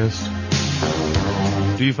podcast?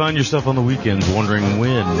 Do you find yourself on the weekends wondering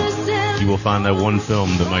when you will find that one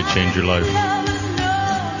film that might change your life?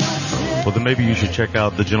 Well, then maybe you should check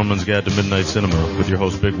out The Gentleman's Guide to Midnight Cinema with your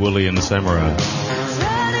host Big Willie and the Samurai.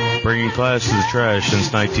 Bringing class to the trash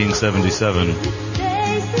since 1977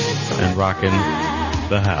 and rocking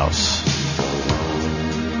the house.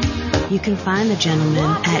 You can find The Gentleman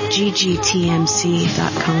at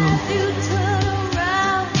ggtmc.com.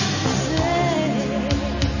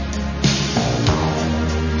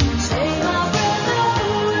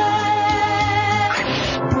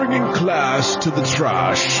 last to the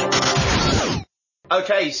trash.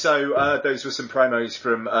 Okay, so those were some promos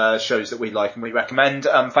from shows that we like and we recommend.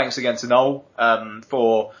 Thanks again to Noel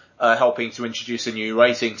for helping to introduce a new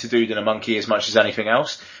rating to Dude and a Monkey as much as anything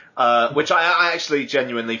else, which I actually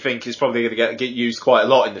genuinely think is probably going to get used quite a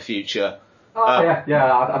lot in the future. I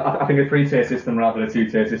think a 3-tier system rather than a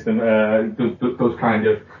 2-tier system does kind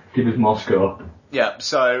of give us more score. Yeah,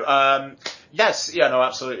 so, yes, yeah, no,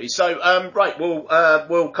 absolutely. So, right,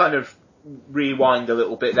 we'll kind of rewind a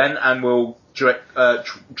little bit then, and we'll drop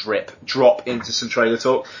into some trailer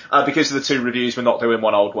talk. Because of the 2 reviews, we're not doing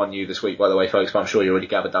one old, one new this week, by the way, folks, but I'm sure you already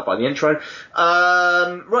gathered that by the intro.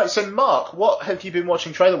 Right, so Mark, what have you been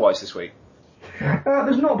watching trailer-wise this week?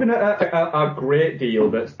 There's not been a great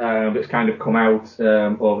deal that's kind of come out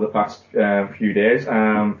over the past few days.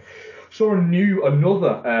 Saw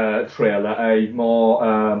another trailer, a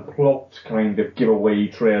more plot kind of giveaway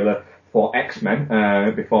trailer for X-Men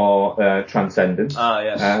before Transcendence.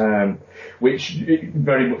 Yes. Which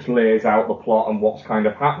very much lays out the plot and what's kind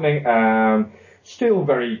of happening. Still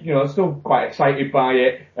still quite excited by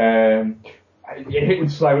it. Hit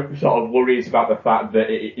with slight sort of worries about the fact that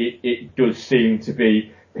it does seem to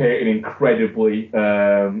be painted incredibly, it's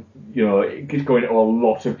going into a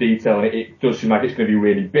lot of detail and it does seem like it's going to be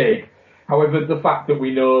really big. However, the fact that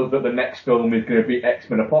we know that the next film is going to be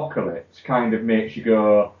X-Men Apocalypse kind of makes you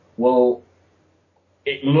go, well,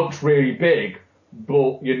 it looks really big,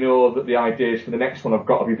 but you know that the ideas for the next one have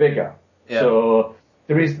got to be bigger. Yeah. So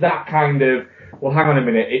there is that kind of, well, hang on a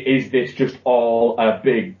minute, is this just all a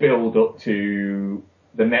big build-up to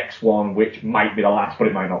the next one, which might be the last, but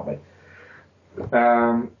it might not be.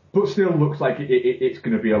 But still looks like it's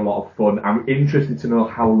going to be a lot of fun. I'm interested to know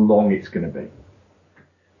how long it's going to be.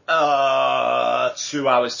 2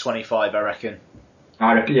 hours 25, I reckon.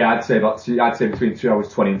 I'd say between 2 hours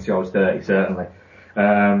 20 and 2 hours 30, certainly.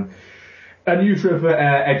 A new trailer for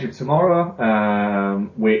Edge of Tomorrow,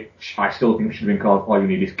 which I still think should have been called All You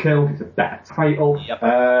Need Is Kill. It's a better title. Yep.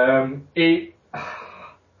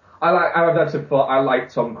 I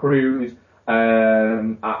like Tom Cruise.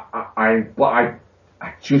 I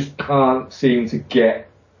just can't seem to get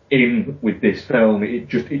in with this film. It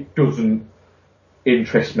doesn't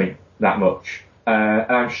interest me that much.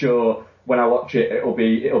 And I'm sure when I watch it, it'll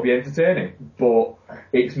be entertaining, but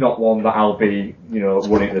it's not one that I'll be,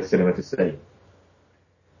 running to the cinema to see.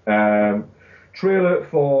 Trailer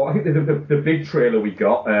for, I think the big trailer we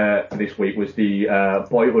got for this week was the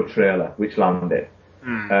Boyhood trailer, which landed.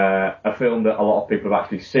 A film that a lot of people have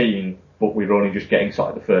actually seen, but we're only just getting sort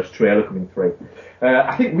of the first trailer coming through.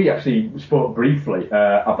 I think we actually spoke briefly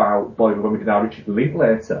about Boyhood when we did our Richard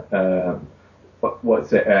Linklater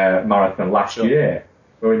marathon last year,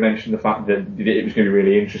 where we mentioned the fact that it was going to be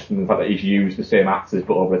really interesting, the fact that he's used the same actors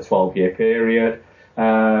but over a 12-year period.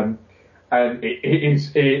 And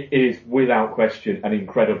it is without question an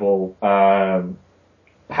incredible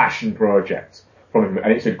passion project from him,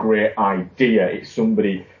 and it's a great idea. It's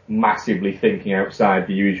somebody massively thinking outside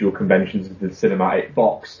the usual conventions of the cinematic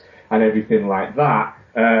box and everything like that.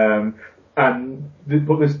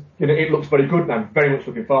 But there's, it looks very good, and I'm very much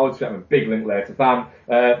looking forward to it. I'm a big Linklater fan.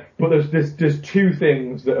 But there's 2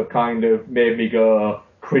 things that have kind of made me go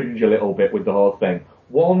cringe a little bit with the whole thing.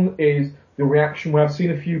 One is the reaction where I've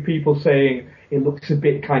seen a few people saying it looks a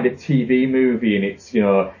bit kind of TV movie in its,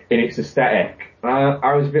 in its aesthetic. And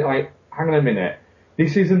I was a bit like, hang on a minute,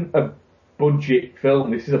 this isn't a budget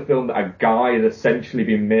film. This is a film that a guy has essentially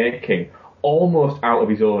been making almost out of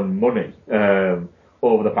his own money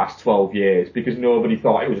over the past 12 years because nobody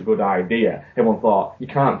thought it was a good idea. Everyone thought, you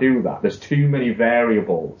can't do that. There's too many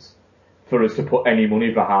variables for us to put any money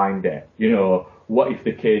behind it. What if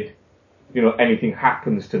the kid, anything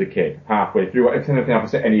happens to the kid halfway through? What if anything happens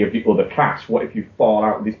to any of the other cast? What if you fall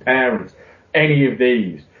out with his parents? Any of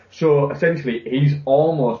these. So essentially, he's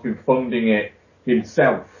almost been funding it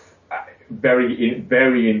himself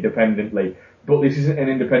very independently. But this isn't an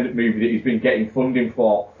independent movie that he's been getting funding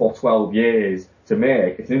for 12 years to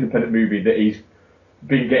make. It's an independent movie that he's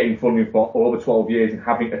been getting funding for over 12 years and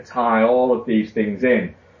having to tie all of these things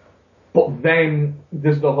in. But then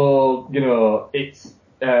there's the whole, it's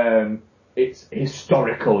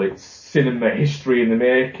historical, it's cinema history in the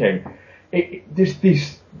making. This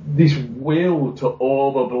will to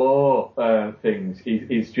overblow things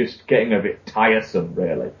is just getting a bit tiresome,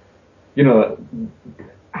 really. The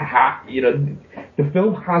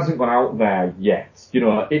film hasn't gone out there yet.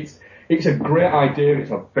 It's a great idea.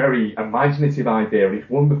 It's a very imaginative idea, and it's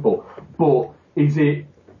wonderful. But is it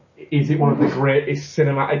one of the greatest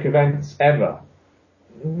cinematic events ever?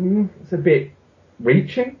 It's a bit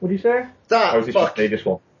reaching. Would you say? That or is it just this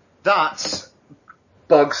one? That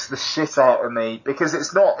bugs the shit out of me, because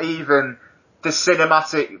it's not even the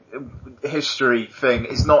cinematic history thing.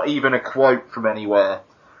 It's not even a quote from anywhere.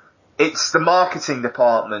 It's the marketing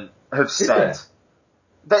department have said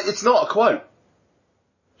that it's not a quote.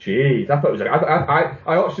 Jeez, I thought it was. I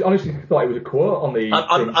honestly thought it was a quote on the.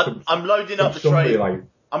 I'm loading up the trailer.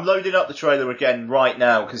 I'm loading up the trailer again right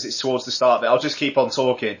now because it's towards the start of it. I'll just keep on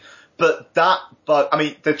talking. But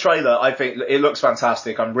the trailer, I think it looks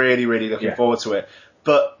fantastic. I'm really, really looking forward to it.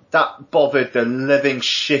 But that bothered the living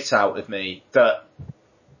shit out of me.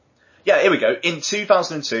 Here we go. In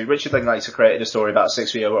 2002, Richard Linklater created a story about a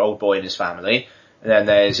 6-year-old boy and his family. And then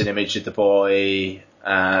there's an image of the boy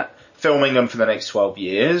filming them for the next 12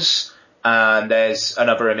 years. And there's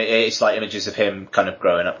another image. It's like images of him kind of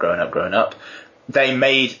growing up. They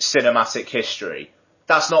made cinematic history.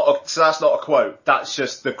 That's not a quote. That's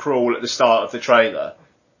just the crawl at the start of the trailer.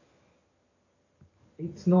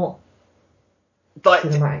 It's not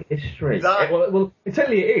cinematic history. Well,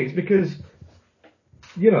 technically it is, because,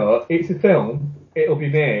 it's a film. It'll be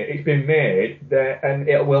made. It's been made, and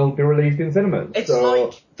it will be released in cinemas.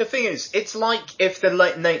 The thing is, it's like if the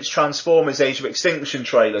next Transformers Age of Extinction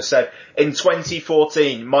trailer said, in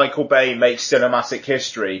 2014, Michael Bay makes cinematic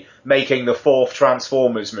history, making the 4th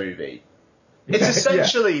Transformers movie. It's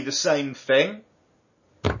essentially the same thing.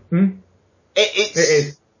 It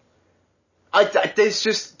is.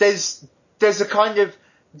 There's a kind of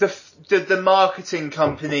the marketing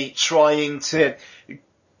company trying to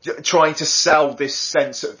sell this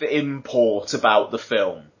sense of import about the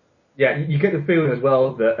film. Yeah, you get the feeling as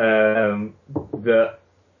well that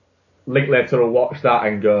Linklater will watch that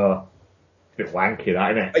and go, it's a bit wanky,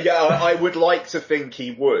 that, isn't it? Yeah, I would like to think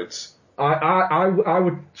he would. I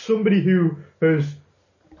would, somebody who has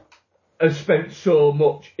spent so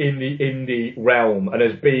much in the indie realm and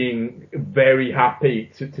has been very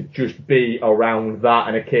happy to just be around that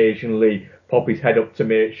and occasionally pop his head up to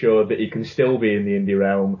make sure that he can still be in the indie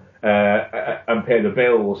realm and pay the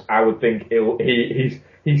bills, I would think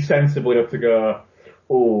he's sensible enough to go,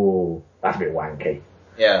 oh, that's a bit wanky.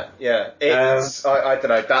 Yeah. It's, I don't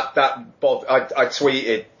know, I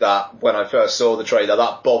tweeted that when I first saw the trailer.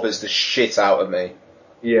 That bothers the shit out of me.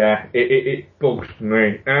 Yeah, it bugs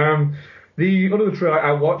me. The other trailer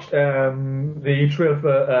I watched, the trailer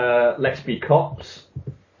for Let's Be Cops.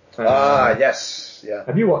 Yes, yeah.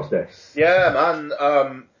 Have you watched this? Yeah, man.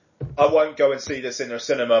 I won't go and see this in a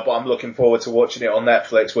cinema, but I'm looking forward to watching it on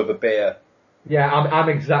Netflix with a beer. Yeah, I'm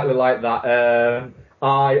exactly like that.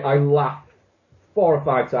 I laughed 4 or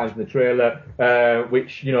 5 times in the trailer,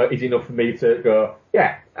 which, is enough for me to go,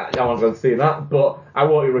 yeah, I want to go and see that, but I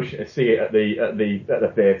won't be rushing to see it at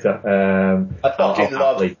the theatre. I fucking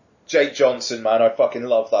love Jake Johnson, man. I fucking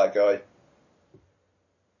love that guy.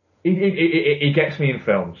 He gets me in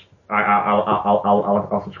films.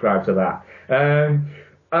 I'll subscribe to that.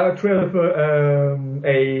 A trailer for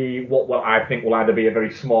what I think will either be a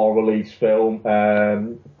very small release film,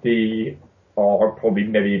 or probably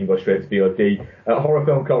maybe even go straight to VOD. A horror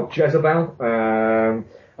film called Jezebel,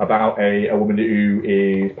 about a woman who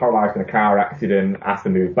is paralysed in a car accident, has to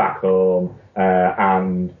move back home,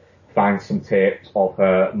 and finds some tapes of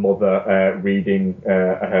her mother reading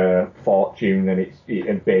her fortune,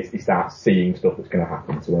 and basically starts seeing stuff that's going to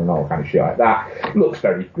happen to her and all kind of shit like that. Looks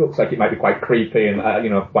like it might be quite creepy and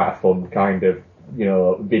quite a fun kind of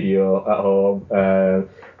video at home,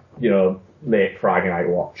 late Friday night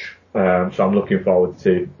watch. So I'm looking forward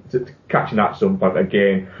to catching that at some point.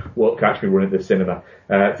 Again, won't catch me running to the cinema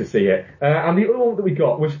to see it. And the other one that we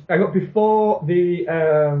got was before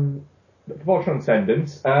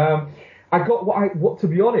Transcendence. I got what to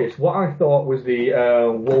be honest, what I thought was the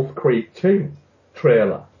Wolf Creek 2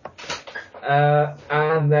 trailer.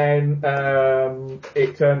 And then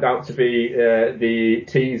it turned out to be the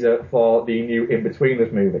teaser for the new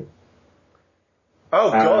In-Betweeners movie. Oh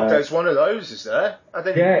God, there's one of those, is there? I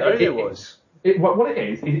didn't even know there was. What it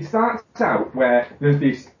is it starts out where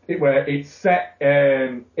there's where it's set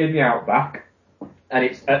in the outback, and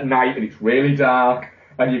it's at night and it's really dark,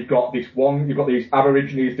 and you've got these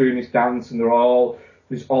Aborigines doing this dance, and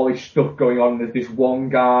there's all this stuff going on. There's this one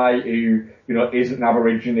guy who isn't an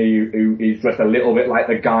Aborigine, who is dressed a little bit like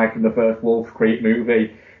the guy from the first Wolf Creek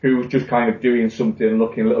movie, who's just kind of doing something,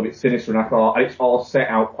 looking a little bit sinister. And I thought, and it's all set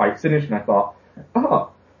out quite sinister. And I thought,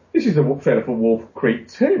 this is a trailer for Wolf Creek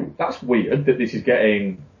 2. That's weird that this is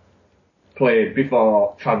getting played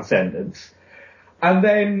before Transcendence. And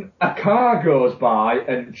then a car goes by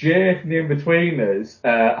and Jay from the In-Betweeners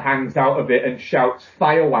hangs out of it and shouts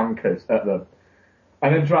fire wankers at them.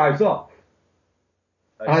 And then drives off.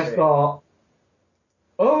 I thought,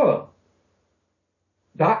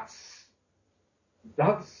 that's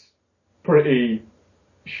that's pretty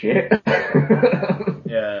shit.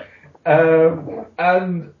 Yeah.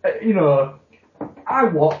 And, you know, I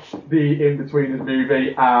watched the In-Betweeners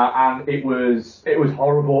movie, and it was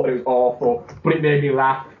horrible, it was awful, but it made me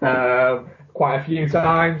laugh, quite a few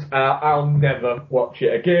times. I'll never watch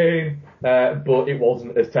it again, but it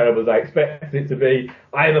wasn't as terrible as I expected it to be.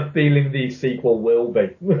 I have a feeling the sequel will be.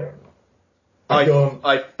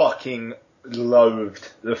 I fucking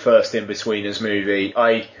loathed the first In-Betweeners movie.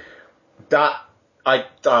 No,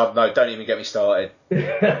 don't even get me started.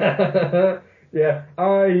 Yeah,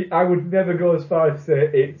 I would never go as far as to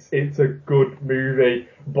say it's a good movie,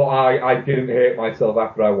 but I didn't hate myself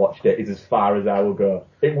after I watched it. It's as far as I will go.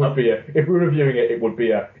 It would be if we were reviewing it, it would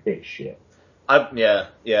be it's shit. No,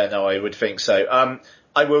 I would think so.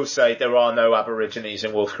 I will say there are no Aborigines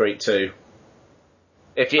in Wolf Creek 2.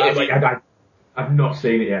 I've not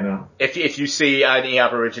seen it yet, no. If you see any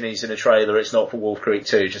Aborigines in a trailer, it's not for Wolf Creek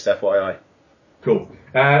 2, just FYI. Cool.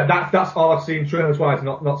 That's all I've seen trailers-wise,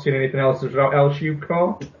 not seen anything else about LSU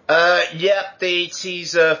Core. The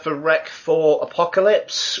teaser for Rec 4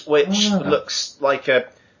 Apocalypse, which looks like a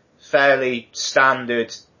fairly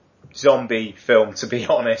standard zombie film, to be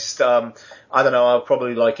honest. I don't know, I'll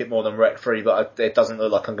probably like it more than Rec 3, but it doesn't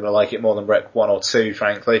look like I'm going to like it more than Rec 1 or 2,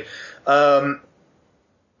 frankly.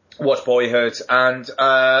 Watch Boyhood, and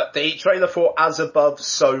the trailer for As Above,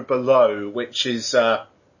 So Below, which is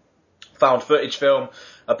found footage film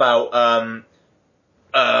about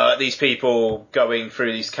these people going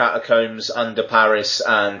through these catacombs under Paris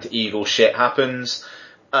and evil shit happens.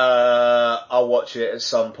 I'll watch it at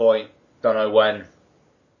some point, don't know when.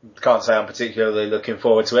 Can't say I'm particularly looking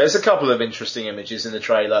forward to it. There's a couple of interesting images in the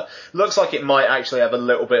trailer. Looks like it might actually have a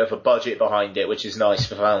little bit of a budget behind it, which is nice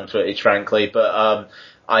for found footage, frankly, but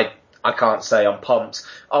I can't say I'm pumped.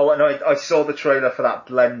 Oh, and I saw the trailer for that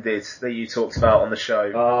Blended that you talked about on the show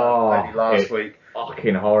maybe last week.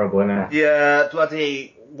 Fucking horrible, isn't it? Yeah,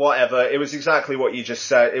 bloody whatever. It was exactly what you just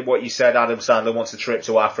said. What you said. Adam Sandler wants a trip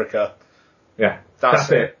to Africa. Yeah, that's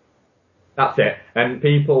it. That's it. And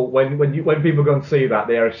people, when people go and see that,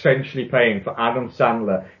 they are essentially paying for Adam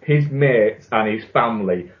Sandler, his mates, and his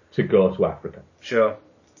family to go to Africa. Sure.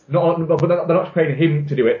 But they're not paying him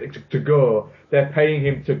to do it, to go. They're paying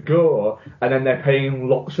him to go, and then they're paying him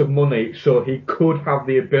lots of money so he could have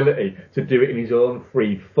the ability to do it in his own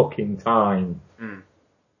free fucking time. Mm.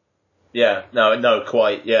 Yeah, no,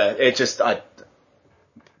 quite, yeah. It just,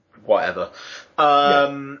 whatever.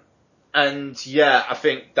 And yeah, I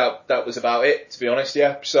think that was about it, to be honest,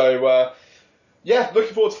 yeah. So,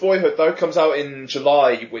 looking forward to Boyhood though, comes out in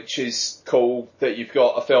July, which is cool that you've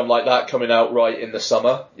got a film like that coming out right in the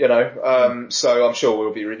summer, you know. So I'm sure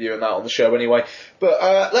we'll be reviewing that on the show anyway.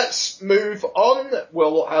 But, let's move on.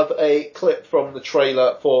 We'll have a clip from the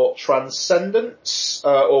trailer for Transcendence,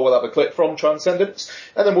 or we'll have a clip from Transcendence,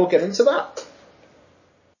 and then we'll get into that.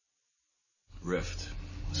 Rift.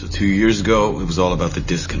 So 2 years ago, it was all about the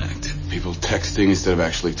disconnect. People texting instead of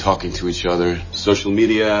actually talking to each other. Social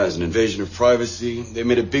media as an invasion of privacy. They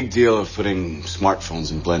made a big deal of putting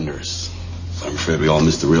smartphones in blenders. I'm afraid we all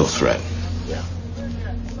missed the real threat. Yeah.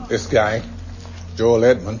 This guy, Joel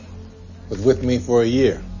Edmond, was with me for a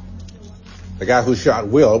year. The guy who shot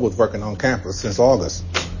Will was working on campus since August.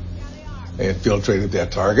 They infiltrated their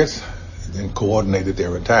targets and then coordinated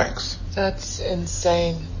their attacks. That's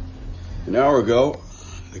insane. An hour ago,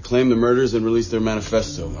 they claimed the murders and released their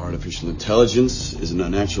manifesto. Artificial intelligence is an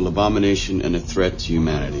unnatural abomination and a threat to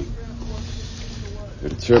humanity.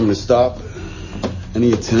 They're determined to stop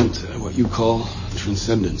any attempt at what you call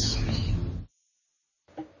transcendence.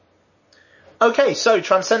 Okay, so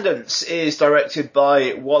Transcendence is directed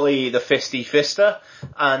by Wally the Fisty Fister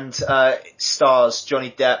and stars Johnny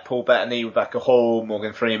Depp, Paul Bettany, Rebecca Hall,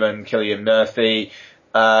 Morgan Freeman, Cillian Murphy,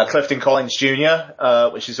 Clifton Collins Jr.,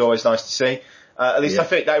 which is always nice to see. At least I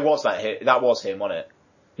think that was him, wasn't it?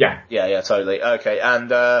 Yeah. Yeah, totally. Okay, and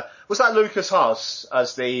was that Lucas Haas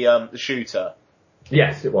as the shooter?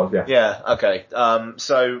 Yes, it was, yeah. Yeah, okay.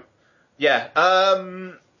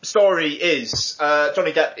 Story is,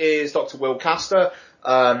 Johnny Depp is Dr. Will Castor.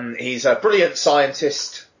 He's a brilliant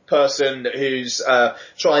scientist person who's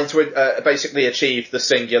trying to basically achieve the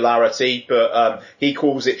singularity, but he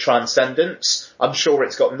calls it transcendence. I'm sure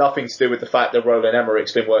it's got nothing to do with the fact that Roland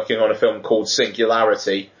Emmerich's been working on a film called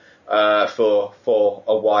Singularity for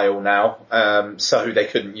a while now, so they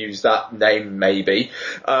couldn't use that name maybe.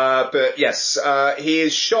 But yes, he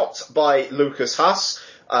is shot by Lucas Haas.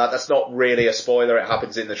 That's not really a spoiler, it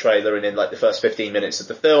happens in the trailer and in like the first 15 minutes of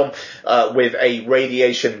the film, with a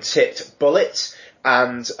radiation-tipped bullet.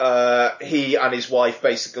 and he and his wife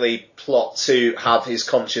basically plot to have his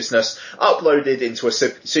consciousness uploaded into a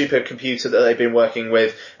supercomputer that they've been working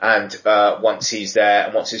with, and once he's there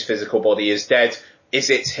and once his physical body is dead, is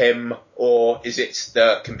it him or is it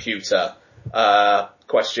the computer?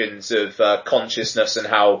 Questions of consciousness and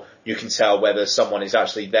how you can tell whether someone is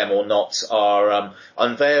actually them or not are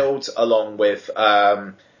unveiled, along with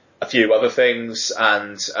a few other things,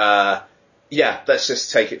 and let's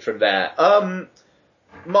just take it from there.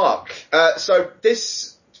 Mark, so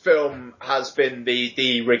this film has been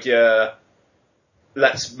the regular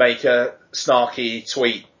let's make a snarky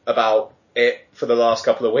tweet about it for the last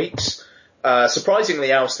couple of weeks.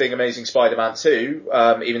 Surprisingly ousting Amazing Spider-Man 2,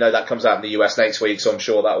 even though that comes out in the US next week, so I'm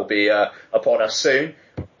sure that will be upon us soon.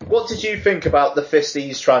 What did you think about the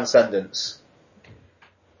Fisties' Transcendence?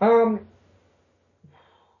 We'll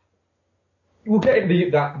get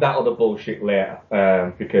into that other bullshit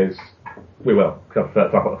later, because we will, because I've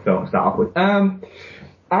first talk about the film to start off with.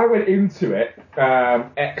 I went into it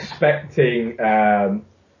expecting to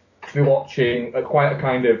be watching quite a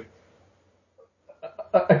kind of,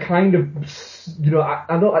 you know, I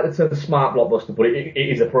don't like the term smart blockbuster, but it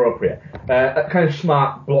is appropriate. A kind of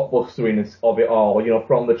smart blockbusteriness of it all, you know,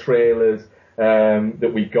 from the trailers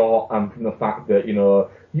that we got, and from the fact that, you know,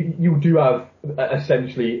 you do have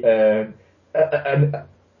essentially an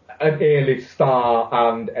A-list star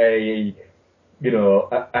and a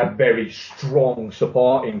very strong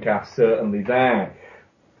supporting cast certainly there.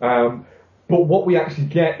 But what we actually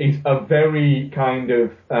get is a very kind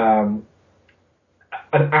of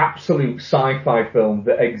an absolute sci-fi film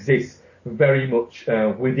that exists very much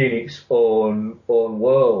within its own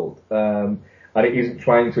world, and it isn't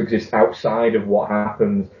trying to exist outside of what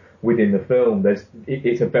happens within the film.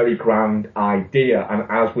 It's a very grand idea, and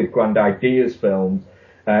as with grand ideas films,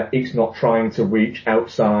 it's not trying to reach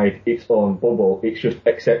outside its own bubble. It's just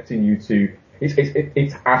accepting you to.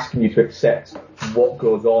 It's asking you to accept what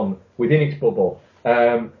goes on within its bubble.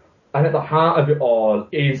 And at the heart of it all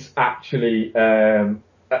is actually a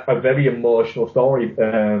very emotional story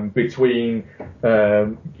between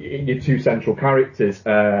your two central characters,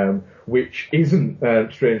 which isn't,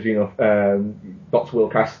 strangely enough, Dr. Will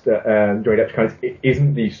Castor, Joey Depp, it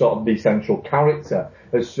isn't the sort of the central character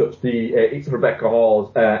as such. It's Rebecca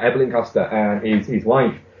Hall's Evelyn Castor and his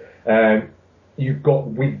wife. You've got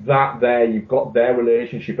with that there, you've got their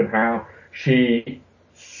relationship and how she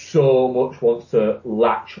so much wants to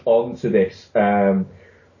latch onto this, her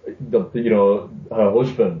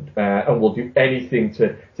husband, and will do anything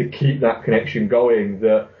to keep that connection going,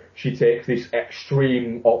 that she takes this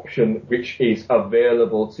extreme option which is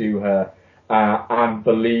available to her, and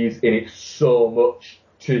believes in it so much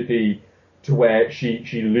to where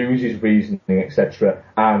she loses reasoning, etc.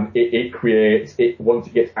 And it creates, once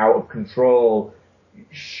it gets out of control,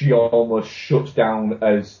 she almost shuts down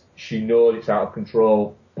as she knows it's out of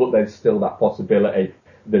control, but there's still that possibility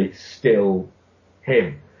that it's still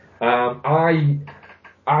him. I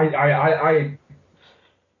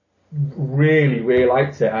really, really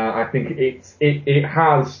liked it. I think it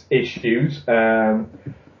has issues,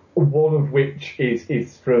 one of which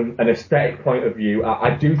is from an aesthetic point of view.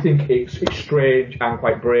 I do think it's strange and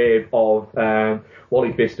quite brave of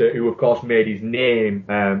Wally Pfister, who of course made his name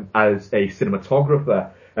as a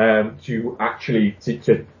cinematographer, to actually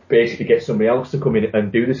to basically get somebody else to come in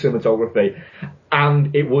and do the cinematography.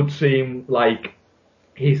 And it would seem like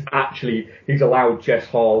he's allowed Jess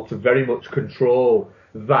Hall to very much control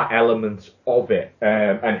that element of it.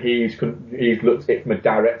 And he's looked at it from a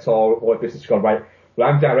director or this has gone, right, well,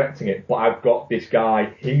 I'm directing it, but I've got this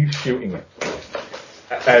guy, he's shooting it.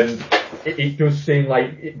 And it does seem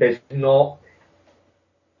like there's not,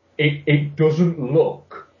 it doesn't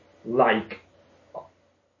look like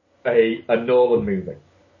a Nolan movie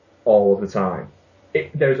all of the time.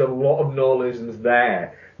 There's a lot of Nolanisms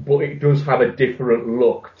there, but it does have a different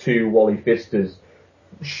look to Wally Pfister's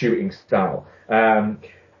shooting style. But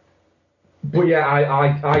yeah,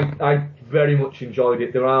 I very much enjoyed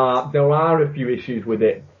it. There are a few issues with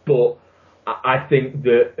it, but I think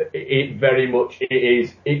that it very much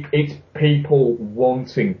it's people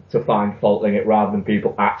wanting to find fault in it rather than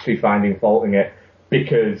people actually finding fault in it,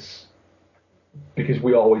 because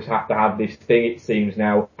we always have to have this thing, it seems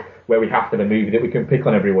now, where we have to have a movie that we can pick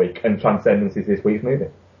on every week, and Transcendence is this week's movie.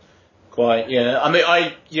 Quite, yeah. I mean,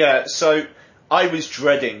 so I was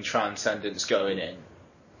dreading Transcendence going in.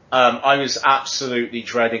 I was absolutely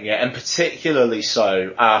dreading it, and particularly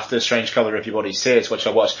so after Strange Colour of Your Body's Tears, which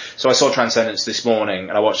I watched. So I saw Transcendence this morning,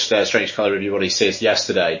 and I watched Strange Colour of Your Body's Tears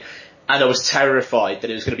yesterday, and I was terrified that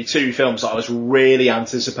it was going to be two films that I was really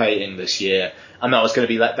anticipating this year, and that I was going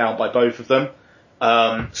to be let down by both of them.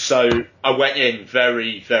 So I went in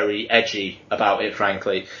very, very edgy about it,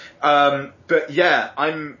 frankly. But yeah,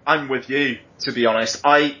 I'm with you, to be honest.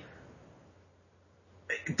 I'm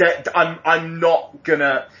not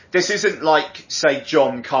gonna, this isn't like, say,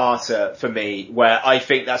 John Carter for me, where I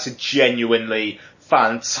think that's a genuinely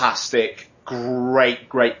fantastic, great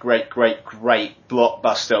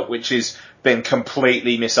blockbuster, which has been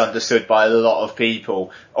completely misunderstood by a lot of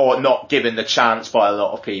people, or not given the chance by a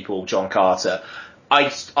lot of people, John Carter.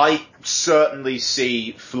 I certainly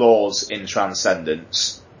see flaws in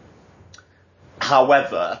Transcendence.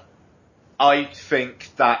 However, I think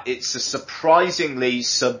that it's a surprisingly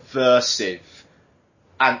subversive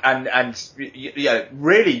and you know,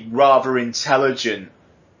 really rather intelligent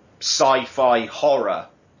sci-fi horror.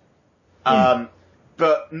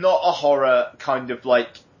 But not a horror kind of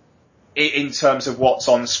like in terms of what's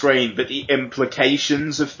on screen, but the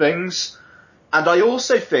implications of things. And I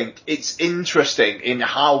also think it's interesting in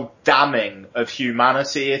how damning of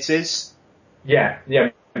humanity it is. Yeah,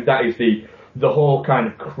 that is the whole kind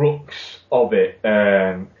of crux of it,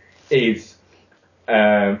 is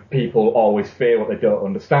people always fear what they don't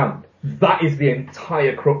understand. That is the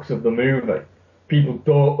entire crux of the movie. People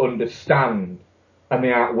don't understand, and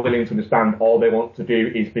they aren't willing to understand. All they want to do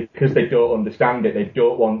is, because they don't understand it, they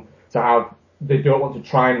don't want to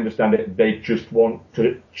try and understand it, they just want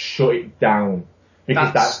to shut it down.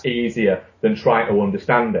 Because that's easier than trying to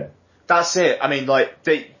understand it. That's it. I mean, like,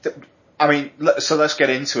 so let's get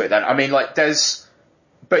into it then. I mean, like,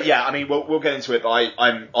 but yeah, I mean, we'll get into it, but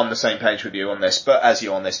I'm on the same page with you on this,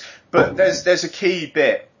 but there's a key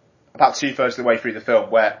bit about 2/3 of the way through the film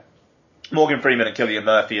where Morgan Freeman and Cillian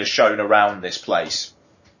Murphy are shown around this place.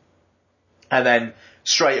 And then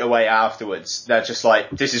straight away afterwards, they're just like,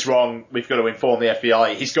 this is wrong, we've got to inform the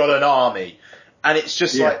FBI, he's got an army. And it's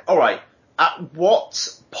just like, alright, at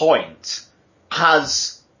what point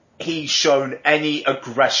has he shown any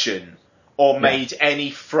aggression or made any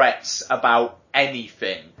threats about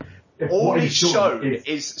anything? All he's shown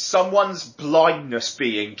is someone's blindness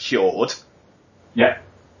being cured. Yeah.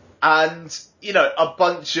 And, you know, a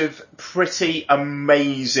bunch of pretty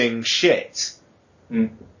amazing shit.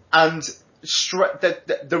 And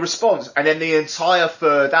the response, and then the entire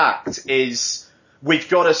third act is, we've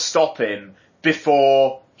got to stop him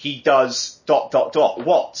before he does ...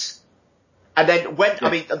 what? And then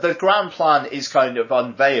the grand plan is kind of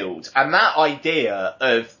unveiled, and that idea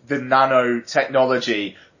of the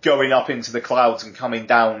nanotechnology going up into the clouds and coming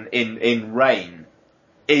down in rain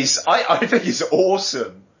is, I think is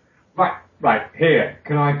awesome. Right, here,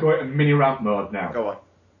 can I go into mini rant mode now? Go on.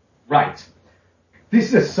 Right. This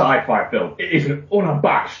is a sci-fi film. It is an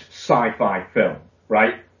unabashed sci-fi film,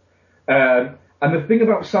 right? And the thing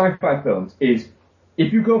about sci-fi films is,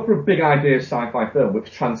 if you go for a big idea sci-fi film,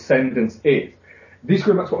 which Transcendence is, this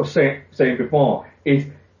goes back to what I was saying before, is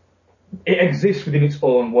it exists within its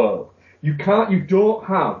own world. You don't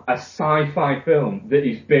have a sci-fi film that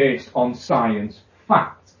is based on science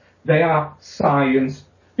fact. They are science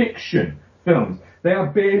fiction films. They are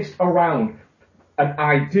based around an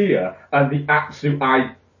idea and the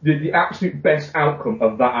absolute best outcome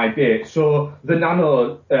of that idea. So the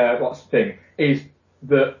nano thing is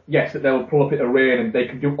that they will pull up in the rain and they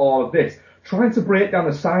can do all of this. Trying to break down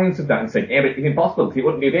the science of that and saying, but it's impossible, he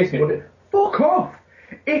wouldn't do this, he wouldn't. Fuck off!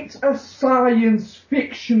 It's a science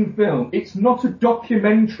fiction film. It's not a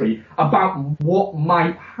documentary about what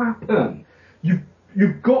might happen.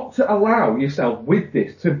 You've got to allow yourself with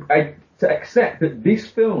this to accept that this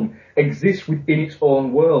film exists within its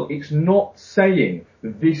own world. It's not saying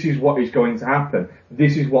this is what is going to happen,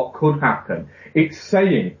 this is what could happen. It's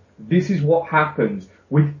saying this is what happens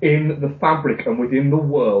within the fabric and within the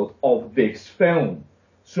world of this film.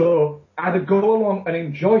 So either go along and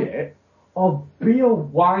enjoy it, or be a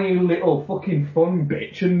wild little fucking fun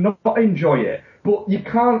bitch and not enjoy it. But you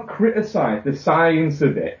can't criticise the science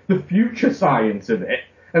of it, the future science of it,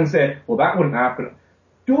 and say, well, that wouldn't happen.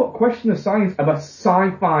 Don't question the science of a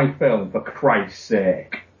sci-fi film, for Christ's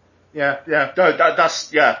sake. No,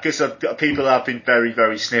 because people have been very,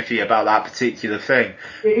 very sniffy about that particular thing.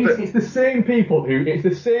 It's the same people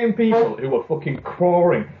who are fucking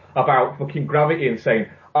crowing about fucking Gravity and saying,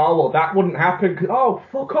 oh, well, that wouldn't happen. Oh,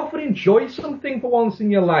 fuck off and enjoy something for once in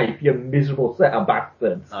your life, you miserable set of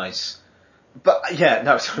bastards. Nice. But, yeah,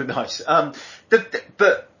 no, so nice.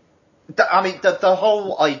 The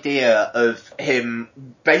whole idea of him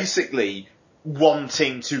basically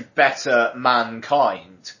wanting to better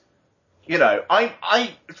mankind, you know,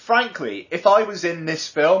 I frankly, if I was in this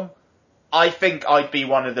film, I think I'd be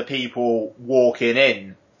one of the people walking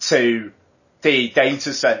in to the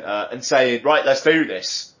data center and saying, right, let's do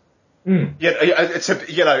this.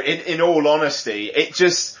 In all honesty, it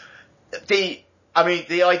just, the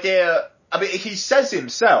idea, he says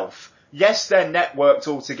himself, yes, they're networked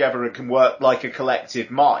all together and can work like a collective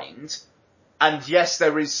mind, and yes,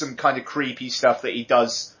 there is some kind of creepy stuff that he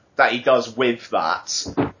does with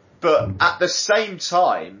that, but at the same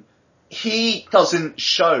time, he doesn't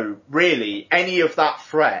show really any of that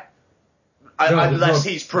threat unless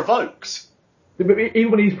he's provoked.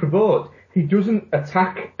 Even when he's provoked, he doesn't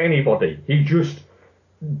attack anybody. He just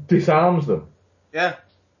disarms them. Yeah.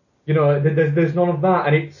 There's none of that,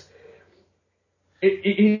 and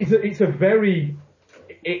it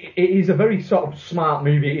is a very sort of smart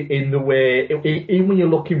movie in the way, even when you're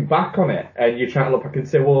looking back on it and you're trying to look back and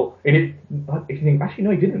say, well, you think, actually,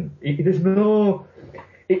 no, he didn't.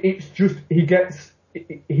 It's just,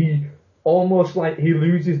 he almost like he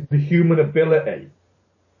loses the human ability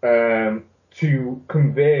to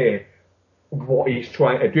convey what he's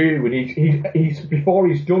trying to do, and he's before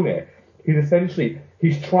he's done it,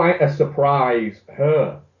 he's trying to surprise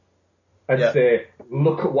her and say,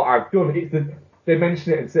 look at what I've done. They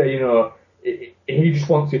mention it and say, he just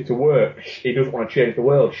wants it to work. He doesn't want to change the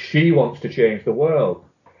world. She wants to change the world,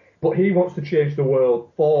 but he wants to change the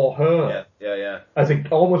world for her. As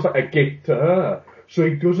almost like a gift to her. So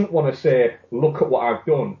he doesn't want to say, look at what I've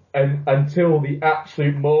done, and until the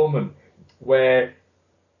absolute moment where,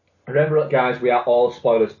 remember, guys, we are all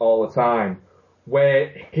spoilers all the time,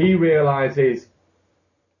 where he realises,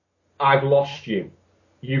 I've lost you,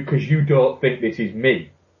 because you don't think this is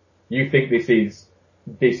me. You think this is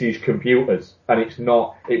computers, and it's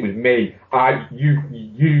not. It was me. I've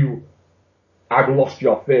lost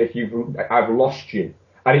your faith. I've lost you.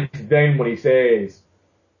 And it's then when he says,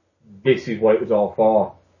 this is what it was all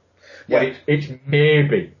for. When it's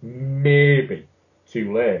maybe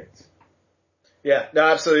too late. Yeah, no,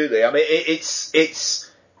 absolutely. I mean, it's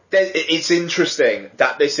interesting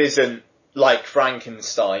that this isn't like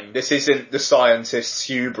Frankenstein. This isn't the scientist's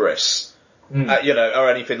hubris, or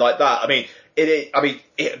anything like that. I mean,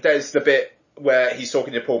 there's the bit where he's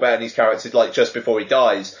talking to Paul Bettany's character, like just before he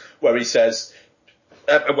dies, where he says,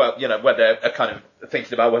 where they're kind of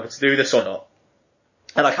thinking about whether to do this or not.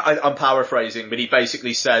 And I'm paraphrasing, but he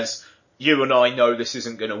basically says, you and I know this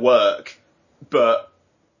isn't going to work, but,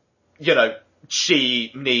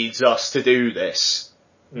 she needs us to do this.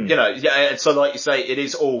 And so like you say, it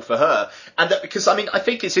is all for her. And that, because, I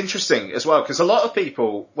think it's interesting as well, because a lot of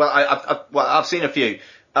people, I've seen a few,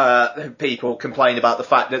 people complain about the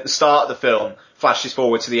fact that the start of the film flashes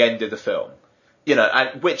forward to the end of the film.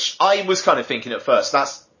 And which I was kind of thinking at first,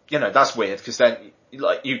 that's weird, because then,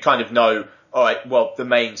 like, you kind of know, alright, well, the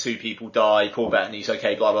main two people die, Paul Bettany's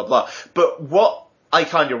okay, blah, blah, blah. But what I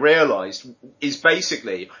kind of realised is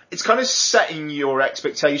basically, it's kind of setting your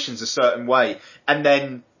expectations a certain way, and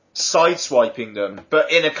then sideswiping them, but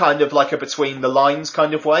in a kind of like a between the lines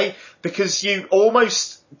kind of way, because you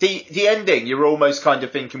almost, the ending, you're almost kind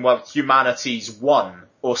of thinking, well, humanity's won,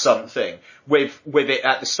 or something, with it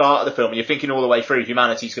at the start of the film, and you're thinking all the way through,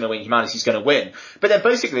 humanity's gonna win. But then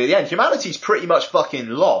basically at the end, humanity's pretty much fucking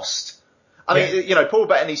lost. I mean, Paul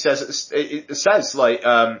Bettany says,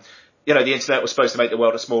 the internet was supposed to make the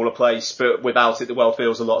world a smaller place, but without it, the world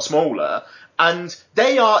feels a lot smaller. And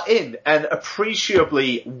they are in an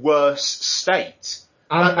appreciably worse state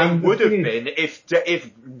than they would have been if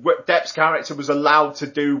Depp's character was allowed to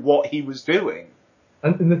do what he was doing.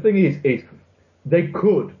 And the thing is they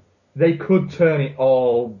could turn it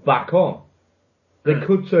all back on. They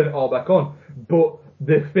could turn it all back on. But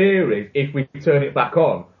the fear is, if we turn it back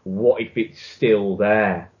on, what if it's still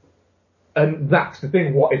there? And that's the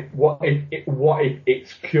thing. What if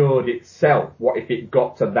it's cured itself? What if it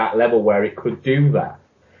got to that level where it could do that?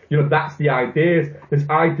 That's the ideas. There's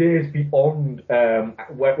ideas beyond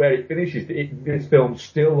where it finishes. This film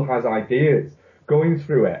still has ideas going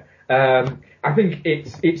through it. I think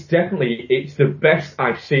it's definitely the best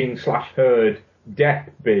I've seen / heard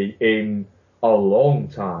Depp be in a long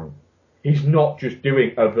time. He's not just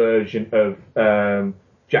doing a version of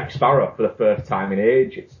Jack Sparrow for the first time in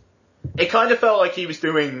ages. It kind of felt like he was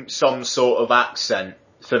doing some sort of accent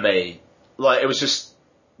for me. Like, it was just,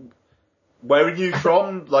 where are you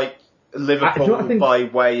from? Like, Liverpool by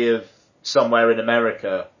way of somewhere in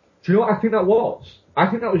America. Do you know what I think that was? I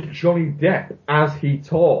think that was Johnny Depp as he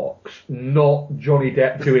talks, not Johnny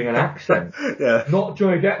Depp doing an accent. Not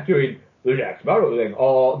Johnny Depp doing the Jack Sparrow thing,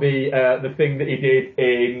 or the thing that he did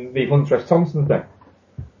in the Hunter S. Thompson thing.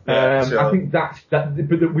 Sure. I think that's that.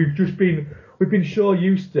 But we've been so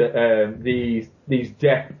used to these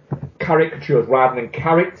Depp caricatures rather than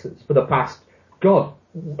characters for the past. God,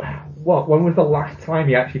 when was the last time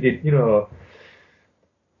he actually did?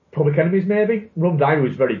 Public Enemies maybe. Rum Diary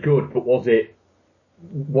was very good, but was it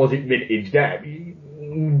vintage Deb?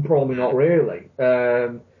 Probably not really.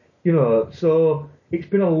 So it's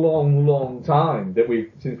been a long time that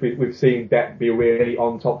we've seen Depp be really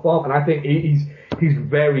on top form, and I think he's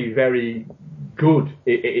very, very good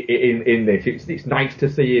in this. It's nice to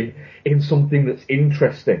see him in something that's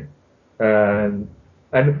interesting, and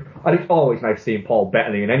it's always nice seeing Paul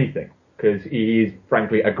Bettany in anything, because he is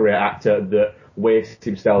frankly a great actor that wastes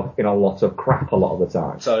himself in a lot of crap a lot of the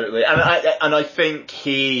time. Totally, and I think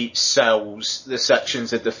he sells the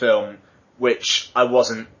sections of the film which I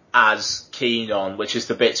wasn't as keen on, which is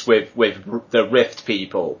the bits with the Rift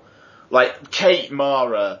people, like Kate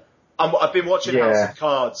Mara. I've been watching House of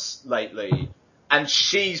Cards lately, and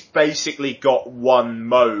she's basically got one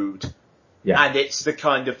mode, and it's the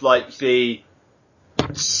kind of like the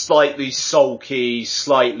slightly sulky,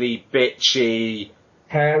 slightly bitchy,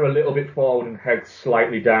 hair a little bit forward and head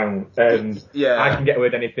slightly down, and I can get away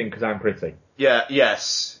with anything because I'm pretty.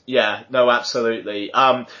 No, absolutely.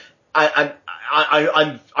 I'm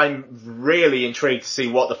really intrigued to see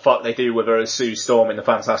what the fuck they do with her as Sue Storm in the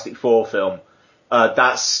Fantastic Four film.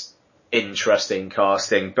 That's interesting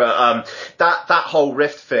casting, but that whole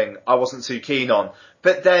Rift thing I wasn't too keen on.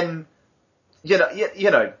 But then, you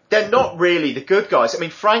know, they're not really the good guys. I mean,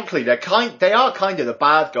 frankly, they are kind of the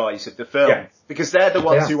bad guys of the film, because they're the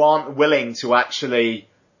ones who aren't willing to actually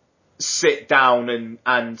sit down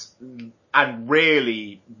and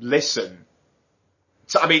really listen.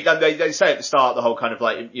 So, I mean, they say at the start, the whole kind of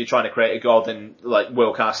like, you're trying to create a god, and like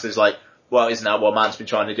Will Castor's like, well, isn't that what man's been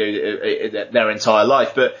trying to do their entire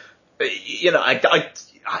life? But, you know, I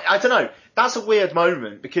don't know. That's a weird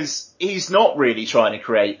moment, because he's not really trying to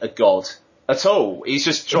create a god at all. He's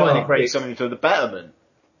just trying to create something for the betterment.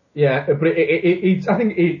 Yeah, but I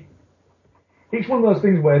think it's one of those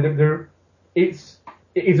things where it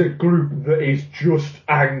is a group that is just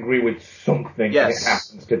angry with something, and it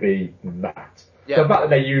happens to be that. Yeah. The fact that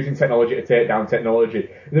they're using technology to take down technology,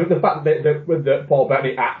 the fact that Paul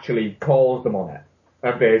Bettany actually calls them on it,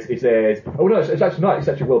 and basically says, "Oh no, it's actually not. It's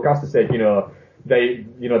actually Will Castor said, they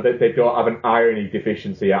don't have an irony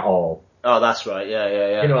deficiency at all." Oh, that's right.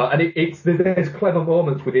 Yeah. You know, and there's clever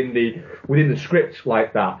moments within the script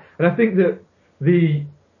like that, and I think that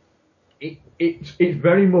it's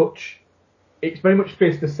very much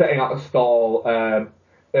Fister setting out a stall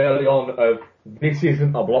early on of, this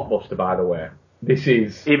isn't a blockbuster, by the way. This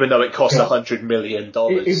is, even though it costs $100 million. Even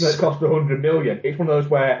though it costs $100 million, it's one of those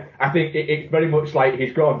where I think it's very much like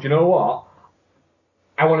he's gone, do you know what?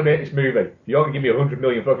 I want to make this movie. You're going to give me $100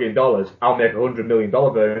 million fucking dollars. I'll make $100 million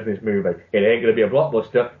version of this movie. It ain't going to be a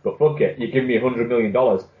blockbuster, but fuck it. You give me $100 million.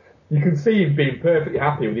 You can see him being perfectly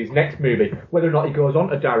happy with his next movie, whether or not he goes on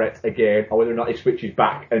to direct again, or whether or not he switches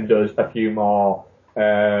back and does a few more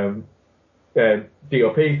DOP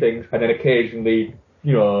things, and then occasionally,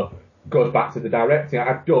 goes back to the directing.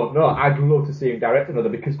 I don't know. I'd love to see him direct another,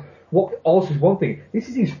 because what also is one thing, this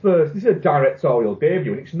is a directorial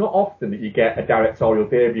debut, and it's not often that you get a directorial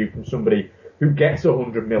debut from somebody who gets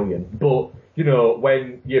 $100 million. But,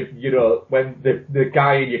 when when the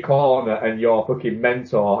guy in your corner and your fucking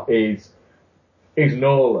mentor is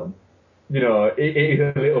Nolan, it is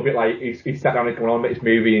a little bit like he's sat down and going on with this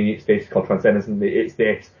movie, and it's this called Transcendence, and it's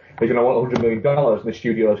this. He's going to want $100 million, and the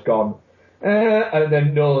studio's gone. And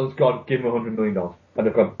then Nolan's gone, give him $100 million. And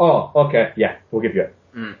they've gone, oh, okay, yeah, we'll give you it.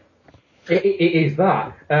 Mm. It is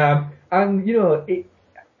that.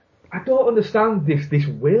 I don't understand this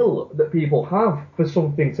will that people have for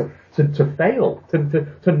something to fail,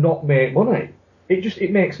 to not make money.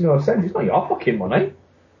 It makes no sense. It's not your fucking money.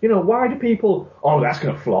 Why do people, oh, that's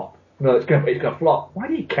going to flop. No, it's going to flop. Why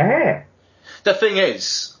do you care? The thing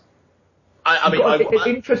is, an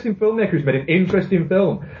interesting filmmaker who's made an interesting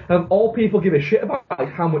film, and all people give a shit about is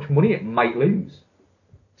how much money it might lose.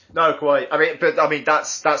 No, quite.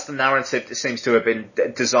 That's the narrative that seems to have been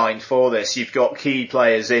designed for this. You've got key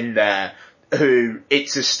players in there who,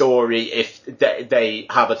 it's a story if they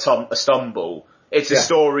have a stumble. It's a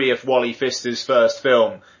story if Wally Pfister's first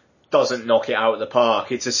film doesn't knock it out of the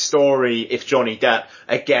park. It's a story if Johnny Depp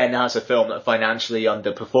again has a film that financially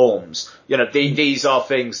underperforms. These are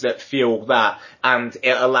things that fuel that, and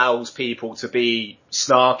it allows people to be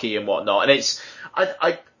snarky and whatnot. And it's,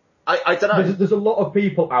 I don't know. There's a lot of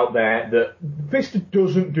people out there that Pfister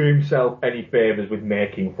doesn't do himself any favours with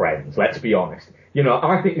making friends, let's be honest.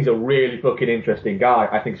 I think he's a really fucking interesting guy.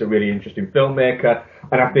 I think he's a really interesting filmmaker,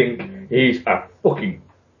 and I think he's a fucking,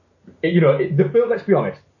 the film, let's be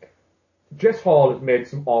honest, Jess Hall has made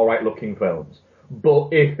some alright looking films,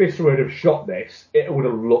 but if Pfister would have shot this, it would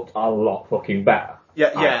have looked a lot fucking better.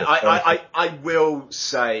 Yeah, I will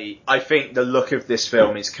say, I think the look of this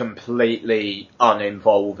film is completely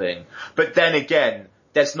uninvolving. But then again,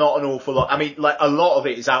 there's not an awful lot. I mean, like, a lot of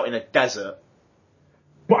it is out in a desert.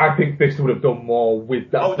 But I think Pfister would have done more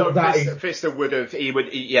with that. Oh no, Pfister would have.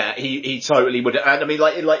 He totally would have. And I mean,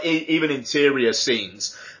 like even interior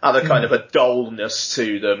scenes have a kind of a dullness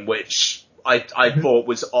to them, which I thought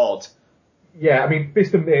was odd. Yeah, I mean,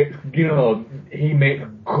 Pfister makes, he makes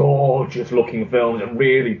gorgeous looking films and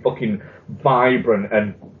really fucking vibrant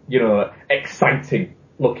and, exciting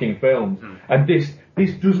looking films. And this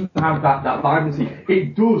doesn't have that vibrancy.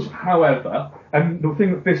 It does, however, and the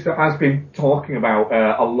thing that Pfister has been talking about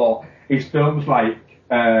a lot is films like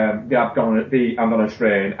The Abandoned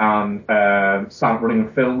Strain and Silent Running,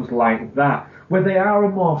 and films like that, where they are a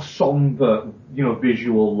more somber,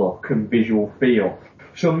 visual look and visual feel.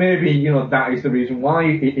 So maybe, that is the reason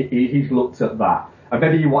why he's looked at that. And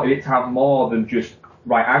maybe he wanted it to have more than just,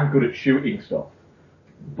 right, I'm good at shooting stuff,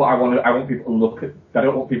 but I want people to look at, I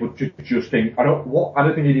don't want people to just think, I don't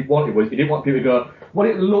think he didn't want people to go, well,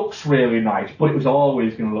 it looks really nice, but it was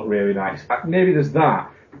always going to look really nice. Maybe there's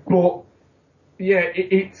that. But, yeah,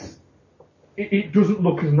 it doesn't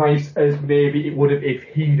look as nice as maybe it would have if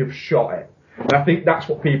he'd have shot it. And I think that's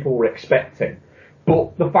what people were expecting.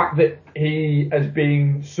 But the fact that he has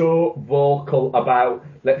been so vocal about,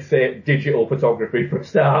 let's say, digital photography for a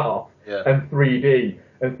start off, and 3D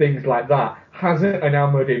and things like that, hasn't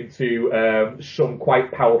enamoured him to some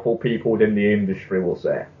quite powerful people within the industry, we'll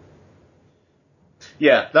say.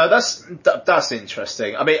 Yeah, no, that's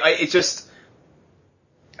interesting. I mean, I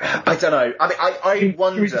don't know. I mean, I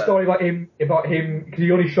wonder. Can we a story about him, because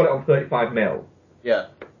he only shot it on 35mm.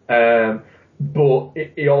 Yeah. But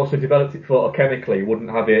he also developed it photochemically, he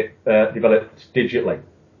wouldn't have it developed digitally.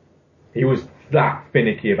 He was that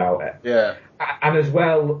finicky about it. Yeah. And as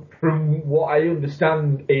well, from what I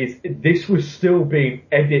understand, is this was still being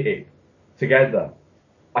edited together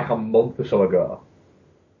like a month or so ago.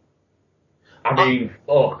 I mean,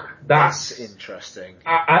 look, that's interesting.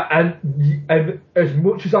 And as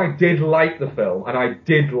much as I did like the film, and I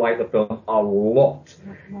did like the film a lot,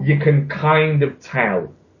 you can kind of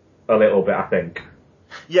tell a little bit, I think.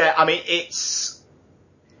 Yeah, I mean,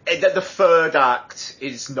 the third act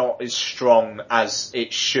is not as strong as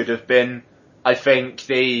it should have been. I think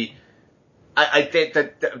the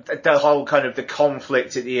whole kind of the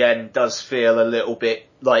conflict at the end does feel a little bit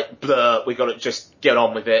like blur. We got to just get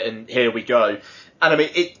on with it, and here we go. And I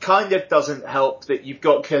mean, it kind of doesn't help that you've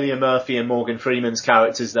got Cillian Murphy and Morgan Freeman's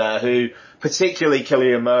characters there, who, particularly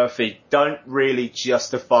Cillian Murphy, don't really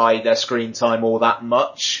justify their screen time all that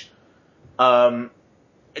much. But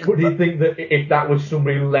do you think that if that was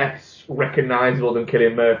somebody less recognisable than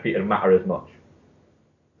Cillian Murphy, it'd matter as much?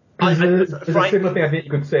 There's a similar thing I think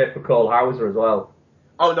you could say for Cole Hauser as well.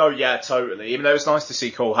 Oh no, yeah, totally. Even though it was nice to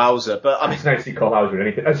see Cole Hauser, but I mean, it's nice to see Cole Hauser in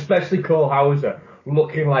anything, especially Cole Hauser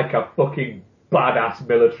looking like a fucking badass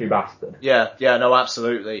military bastard. Yeah, no,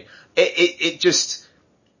 absolutely. It just,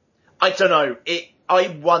 I don't know. I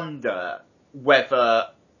wonder whether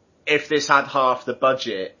if this had half the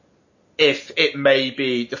budget, if it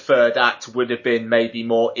maybe the third act would have been maybe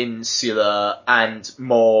more insular and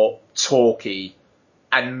more talky,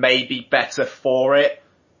 and maybe better for it,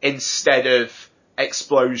 instead of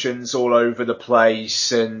explosions all over the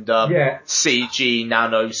place and CG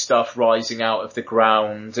nano stuff rising out of the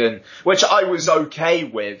ground, and which I was okay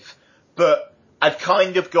with, but I've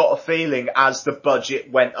kind of got a feeling as the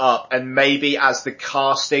budget went up and maybe as the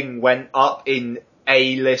casting went up in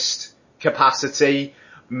A-list capacity,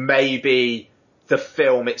 maybe the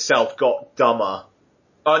film itself got dumber.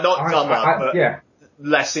 But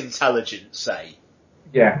less intelligent, say.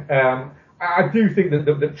 Yeah, I do think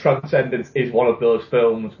that Transcendence is one of those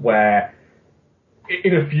films where,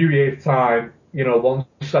 in a few years' time, once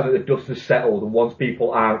the dust has settled and once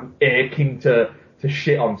people aren't aching to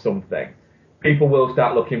shit on something, people will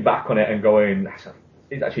start looking back on it and going,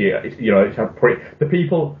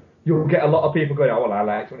 you'll get a lot of people going, oh, well, I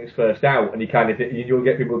liked it when it's first out, and you'll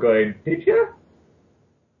get people going, did you?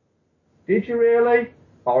 Did you really?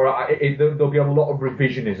 Or there'll be a lot of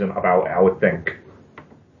revisionism about it, I would think.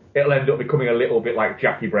 It'll end up becoming a little bit like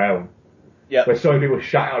Jackie Brown. Yeah. Where so many people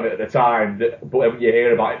shat on it at the time, but when you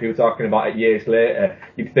hear about it, people talking about it years later,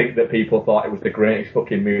 you'd think that people thought it was the greatest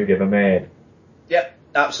fucking movie ever made. Yep,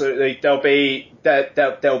 absolutely. There'll be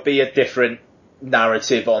a different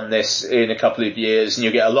narrative on this in a couple of years, and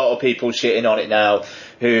you'll get a lot of people shitting on it now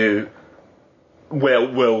who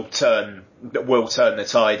will turn the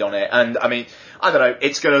tide on it. And I mean, I don't know,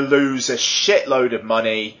 it's going to lose a shitload of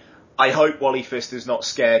money. I hope Wally Pfister's not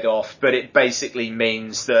scared off, but it basically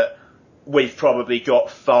means that we've probably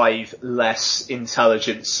got 5 less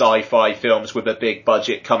intelligent sci-fi films with a big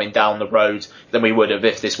budget coming down the road than we would have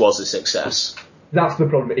if this was a success. That's the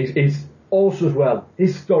problem. Is also as well,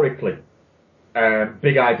 historically,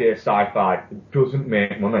 big idea sci-fi doesn't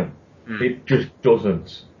make money. It just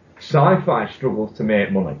doesn't. Sci-fi struggles to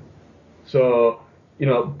make money. So,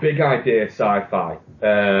 big idea sci-fi,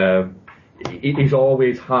 it is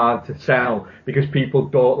always hard to sell because people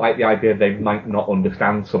don't like the idea they might not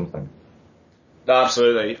understand something. No,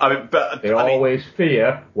 absolutely. They always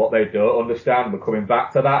fear what they don't understand. We're coming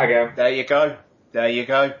back to that again. There you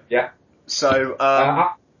go. Yeah. So,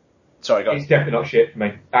 sorry, guys. It's definitely not shit for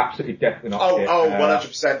me. Absolutely, definitely not shit.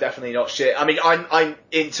 100% definitely not shit. I mean, I'm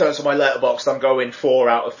in terms of my letterboxd, I'm going 4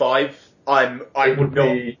 out of 5.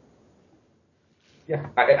 Yeah,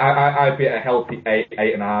 I'd be at a healthy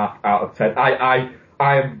 8.5 out of 10.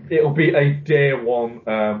 It'll be a day one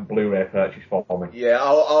Blu-ray purchase for me. Yeah,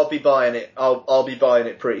 I'll be buying it. I'll be buying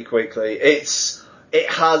it pretty quickly. It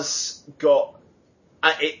has got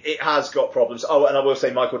problems. Oh, and I will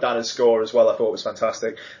say Michael Dannon's score as well. I thought was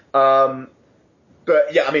fantastic. But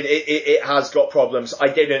yeah, I mean, it has got problems. I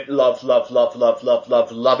didn't love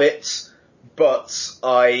it, but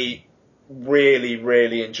I really,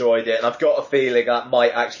 really enjoyed it, and I've got a feeling that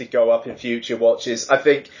might actually go up in future watches. I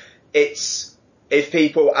think if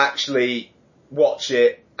people actually watch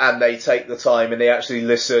it and they take the time and they actually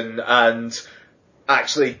listen and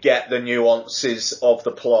actually get the nuances of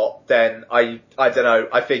the plot, then I don't know,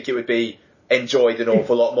 I think it would be enjoyed an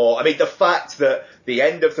awful lot more. I mean, the fact that the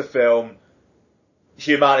end of the film,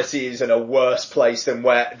 humanity is in a worse place than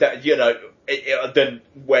where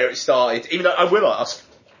it started. Even though I will ask,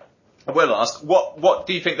 what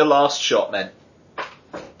do you think the last shot meant?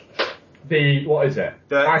 What is it?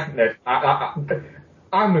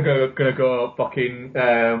 I'm gonna go fucking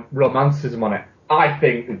romanticism on it. I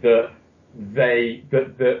think that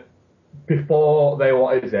before they,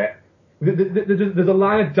 what is it? There's a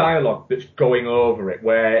line of dialogue that's going over it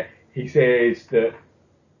where he says that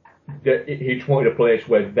he just wanted a place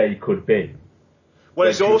where they could be. Well,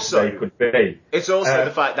 it's also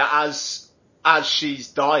the fact that as she's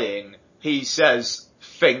dying, he says,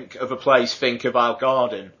 "Think of a place, think of our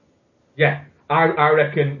garden." Yeah, I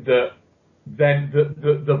reckon that then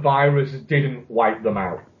the virus didn't wipe them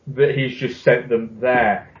out. That he's just sent them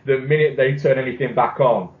there. The minute they turn anything back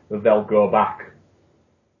on, they'll go back.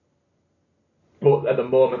 But at the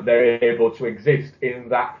moment, they're able to exist in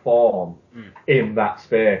that form, in that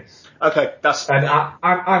space. Okay,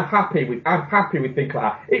 I'm happy with things like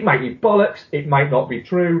that. It might be bollocks. It might not be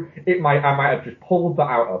true. I might have just pulled that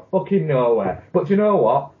out of fucking nowhere. But you know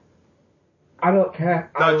what? I don't care.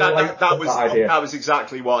 No, that was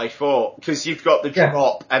exactly what I thought. Because you've got the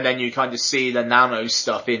drop, and then you kind of see the nano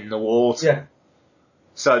stuff in the water. Yeah.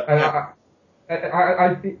 So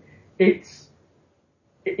it's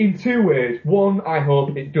in 2 ways. One, I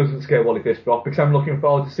hope it doesn't scare Wally Fisk off, because I'm looking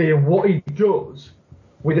forward to seeing what he does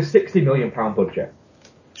with a £60 million budget.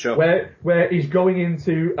 Sure. Where he's going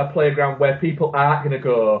into a playground where people aren't going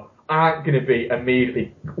to be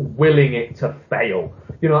immediately willing it to fail.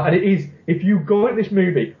 And it is, if you go at this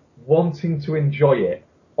movie wanting to enjoy it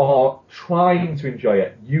or trying to enjoy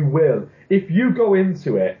it, you will. If you go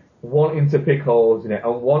into it wanting to pick holes in it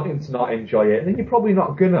and wanting to not enjoy it, then you're probably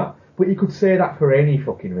not gonna. But you could say that for any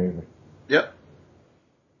fucking movie. Yep.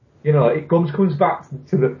 It comes back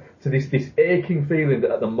to this aching feeling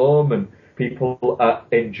that at the moment people are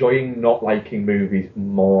enjoying not liking movies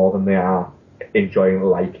more than they are enjoying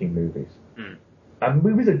liking movies. And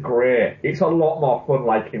movies are great. It's a lot more fun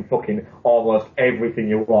liking fucking almost everything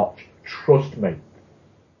you watch. Trust me.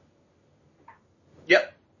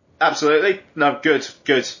 Yep. Absolutely. No, good.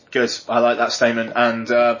 I like that statement. And,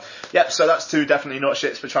 so that's 2 definitely not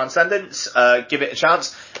shits for Transcendence. Give it a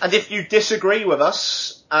chance. And if you disagree with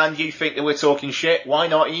us and you think that we're talking shit, why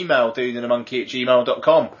not email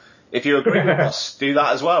dudeandthemonkey@gmail.com? If you agree with us, do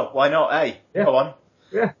that as well. Why not, eh? Yeah. Go on.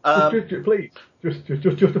 Yeah. Please. Just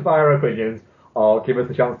justify our opinions or give us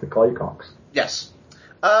a chance to call you cocks. Yes.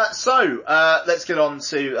 Let's get on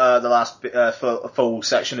to the last full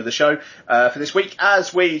section of the show for this week,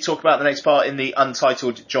 as we talk about the next part in the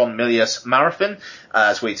untitled John Milius marathon,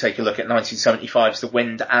 as we take a look at 1975's The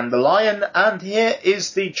Wind and the Lion. And here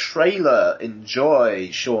is the trailer. Enjoy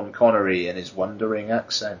Sean Connery in his wondering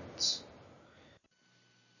accent.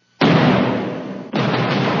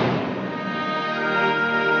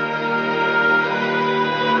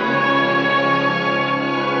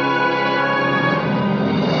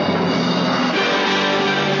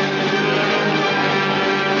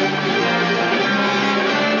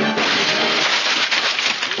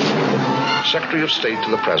 Secretary of State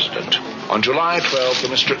to the President. On July 12th,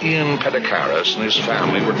 Mr. Ian Pedicaris and his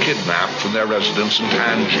family were kidnapped from their residence in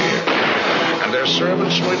Tangier, and their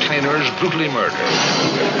servants and retainers brutally murdered.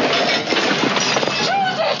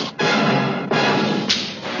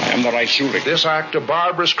 I am the Raisuli. This act of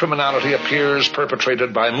barbarous criminality appears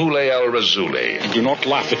perpetrated by Moulay el-Razuli. Do not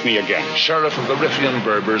laugh at me again. Sheriff of the Riffian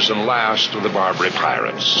Berbers and last of the Barbary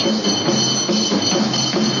pirates.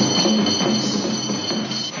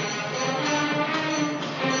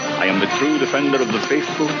 I am the true defender of the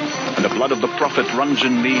faithful, and the blood of the prophet runs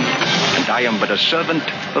in me, and I am but a servant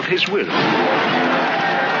of his will. I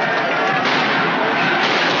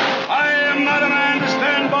am not a man to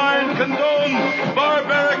stand by and condone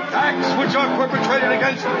barbaric acts which are perpetrated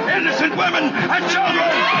against innocent women and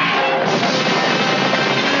children!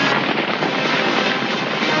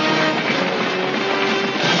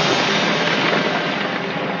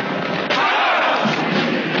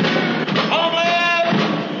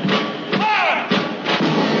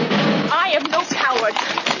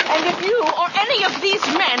 And if you or any of these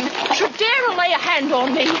men should dare to lay a hand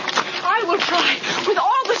on me, I will try with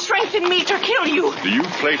all the strength in me to kill you. Do you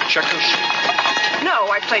play checkers?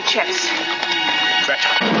 No, I play chess. Better.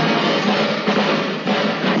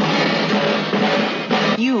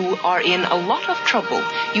 You are in a lot of trouble.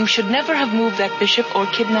 You should never have moved that bishop or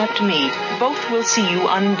kidnapped me. Both will see you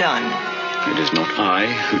undone. It is not I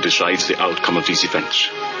who decides the outcome of these events.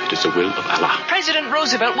 It is the will of Allah. President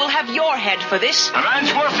Roosevelt will have your head for this. A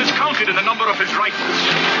man's worth is counted in the number of his rifles.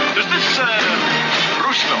 Does this,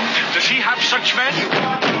 Roosevelt, does he have such men?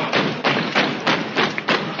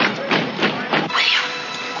 William,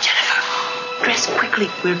 Jennifer, dress quickly.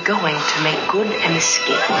 We're going to make good an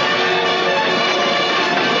escape.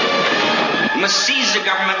 We must seize the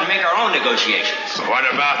government and make our own negotiations. What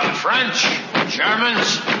about the French,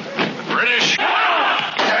 Germans, the British?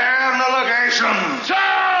 Damn the legation!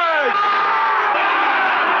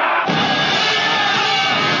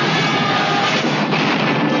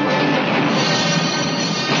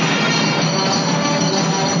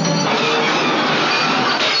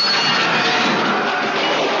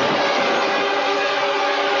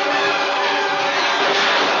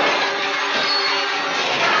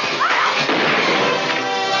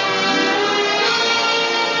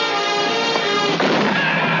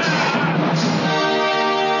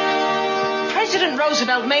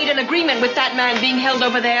 Roosevelt made an agreement with that man being held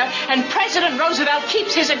over there, and President Roosevelt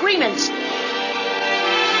keeps his agreements. If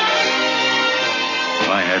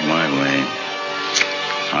I had my way,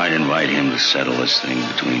 I'd invite him to settle this thing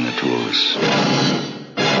between the two of us.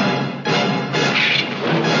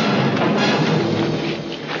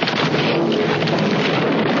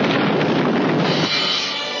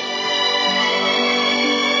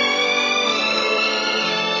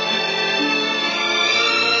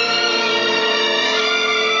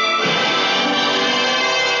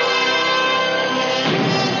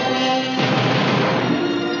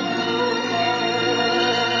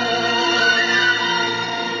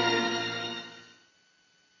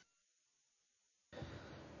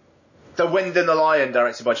 The Wind and the Lion,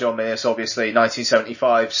 directed by John Mears, obviously,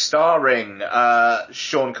 1975, starring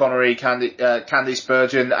Sean Connery, Candice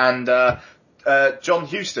Bergen, and John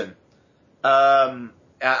Huston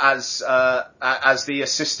as the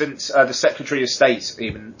assistant, the Secretary of State,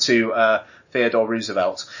 even to Theodore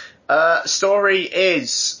Roosevelt. Story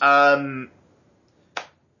is Candice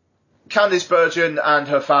Bergen and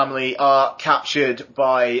her family are captured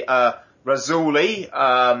by Razuli,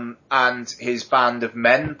 and his band of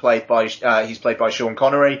men, he's played by Sean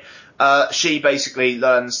Connery. She basically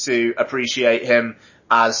learns to appreciate him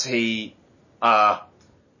as he,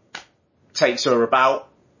 takes her about,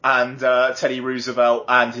 and, Teddy Roosevelt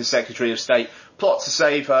and his Secretary of State plot to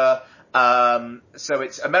save her. So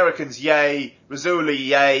it's Americans yay, Razuli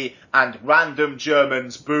yay, and random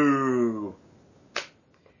Germans boo.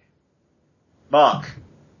 Mark.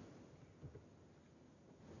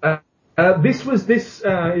 This is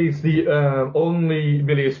the only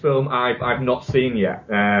Milius film I've not seen yet,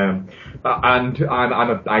 and I'm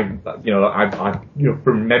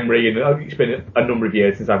from memory, and it's been a number of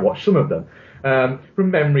years since I've watched some of them.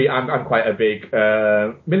 From memory, I'm quite a big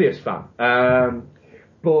Milius fan,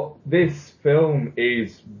 but this film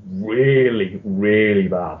is really, really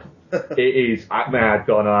bad. It is. I'm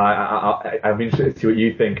interested to see what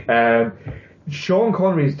you think. Sean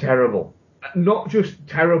Connery is terrible. Not just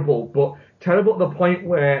terrible, but terrible at the point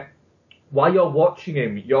where, while you're watching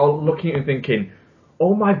him, you're looking at him thinking,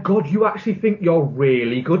 oh my God, you actually think you're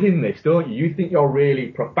really good in this, don't you? You think you're really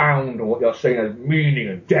profound, and what you're saying has meaning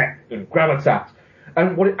and depth and gravitas.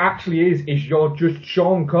 And what it actually is you're just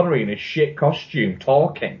Sean Connery in a shit costume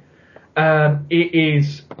talking.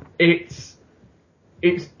 It's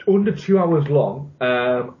under 2 hours long,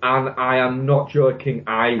 and I am not joking.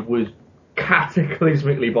 I was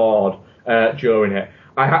cataclysmically bored during it.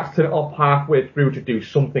 I had to turn it off halfway through to do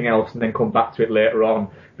something else and then come back to it later on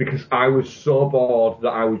because I was so bored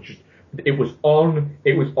that it was on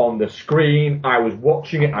the screen, I was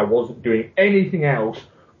watching it, I wasn't doing anything else,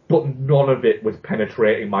 but none of it was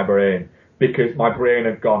penetrating my brain because my brain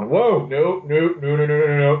had gone, whoa, no,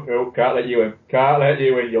 can't let you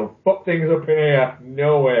in, you'll fuck things up in here,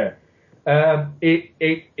 no way.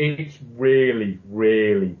 It's really,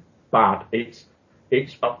 really bad. It's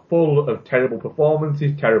full of terrible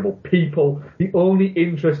performances, terrible people. The only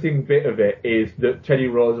interesting bit of it is that Teddy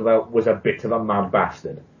Roosevelt was a bit of a mad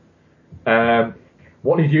bastard.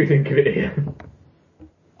 What did you think of it, Ian?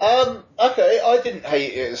 Okay, I didn't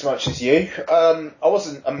hate it as much as you. I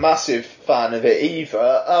wasn't a massive fan of it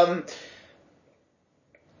either.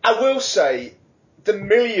 I will say, the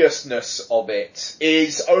miliousness of it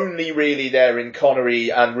is only really there in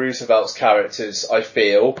Connery and Roosevelt's characters, I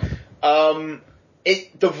feel.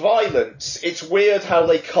 The violence, it's weird how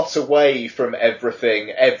they cut away from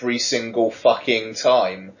everything every single fucking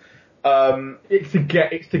time. It's to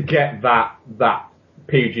get that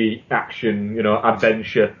PG action,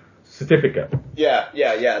 adventure certificate. Yeah,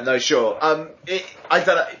 no, sure. I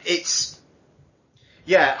don't know, it's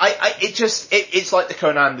like the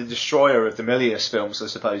Conan the Destroyer of the Milius films, I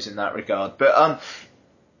suppose, in that regard. But,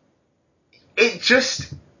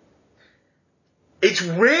 it's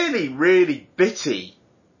really, really bitty.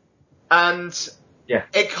 And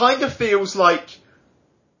it kind of feels like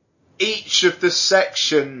each of the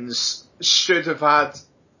sections should have had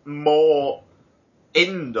more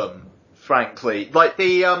in them, frankly. Like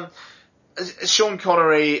the, Sean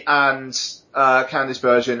Connery and, Candice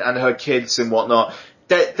Bergen and her kids and whatnot,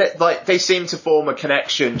 they seem to form a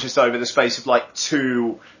connection just over the space of like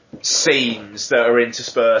 2 scenes that are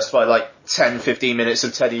interspersed by like 10-15 minutes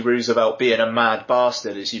of Teddy Roosevelt being a mad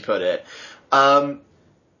bastard, as you put it. And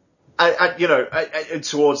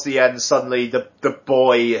towards the end, suddenly the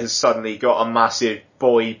boy has suddenly got a massive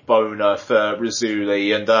boy boner for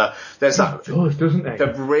Razzuli, and there's that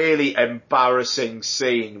the really embarrassing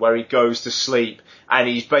scene where he goes to sleep and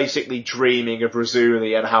he's basically dreaming of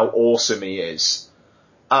Razzuli and how awesome he is.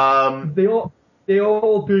 They all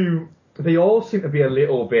do. They all seem to be a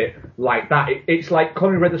little bit like that. It's like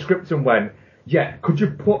Connery read the script and went, yeah, could you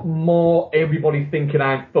put more everybody thinking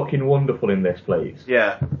I'm fucking wonderful in this, please?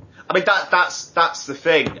 Yeah. I mean, that's the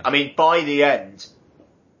thing. I mean, by the end,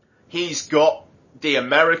 he's got the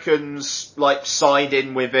Americans, side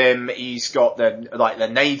in with him. He's got the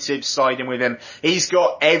natives siding with him. He's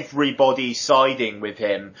got everybody siding with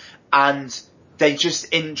him. And they just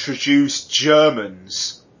introduced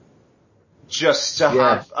Germans just to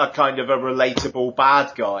have a kind of a relatable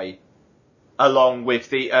bad guy along with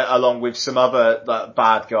some other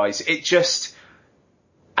bad guys. It just,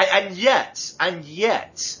 and yet,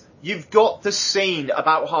 you've got the scene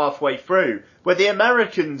about halfway through where the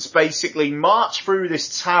Americans basically march through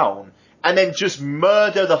this town and then just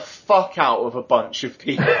murder the fuck out of a bunch of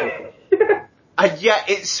people. And yet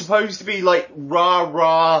it's supposed to be like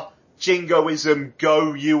rah jingoism,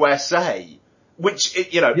 go USA. Which,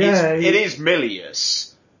 it is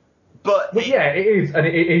Milius. But yeah, it is, and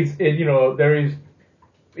it is, there is,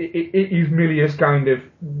 it is Milius kind of,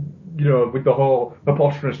 with the whole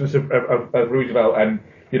preposterousness of Roosevelt and,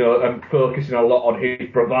 and focusing a lot on his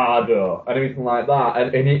bravado and everything like that,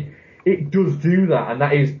 and it does do that, and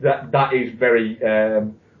that is very,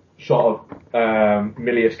 sort of,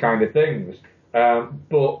 Milius kind of things.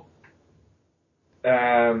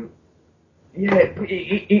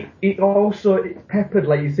 It also, it's peppered,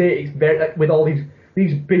 like you say, it's very, with all these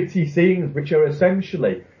bitty scenes, which are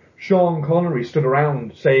essentially Sean Connery stood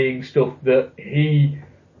around saying stuff that he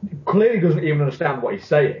clearly doesn't even understand what he's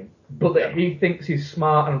saying, but that he thinks is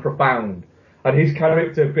smart and profound. And his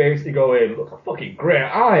character basically going, look how fucking great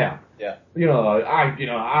I am. Yeah.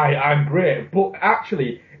 I'm great. But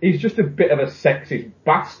actually, he's just a bit of a sexist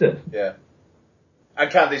bastard. Yeah. And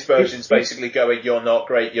Candice Bergen's basically going, you're not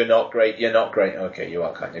great, you're not great, you're not great. Okay, you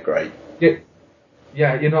are kind of great.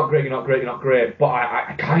 Yeah, you're not great, you're not great, you're not great. But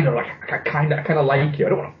I kind of like you. I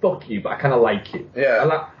don't want to fuck you, but I kind of like you.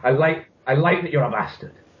 Yeah. I like that you're a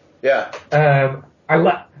bastard. Yeah.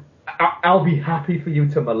 I'll be happy for you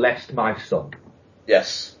to molest my son.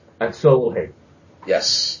 Yes. And so will he.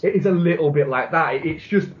 Yes. It is a little bit like that. It's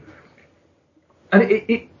just, and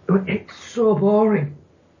it's so boring.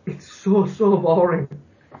 It's so boring.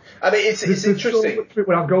 I mean, it's interesting. So much of it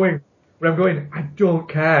when I'm going, I don't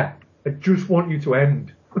care. I just want you to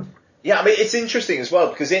end. Yeah, I mean, it's interesting as well,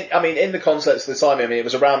 because in the context of the time, it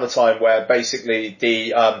was around the time where basically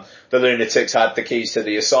the lunatics had the keys to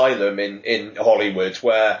the asylum in Hollywood,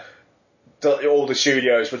 where all the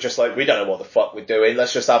studios were just like, we don't know what the fuck we're doing,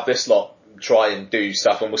 let's just have this lot try and do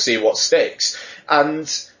stuff and we'll see what sticks. And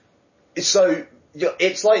so,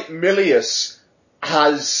 it's like Milius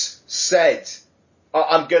has said,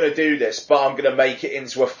 I'm gonna do this, but I'm gonna make it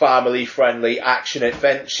into a family-friendly action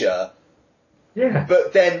adventure. Yeah.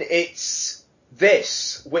 But then it's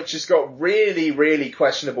this, which has got really, really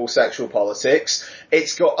questionable sexual politics.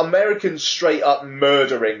 It's got Americans straight up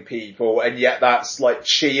murdering people, and yet that's like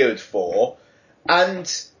cheered for. And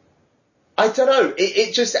I don't know,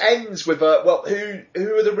 it just ends with who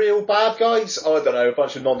are the real bad guys? Oh, I don't know, a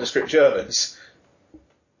bunch of nondescript Germans.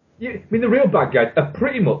 Yeah, I mean, the real bad guys are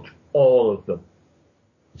pretty much all of them.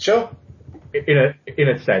 Sure. In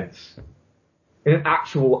a sense. In an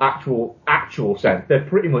actual sense, they're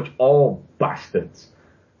pretty much all bastards.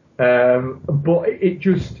 But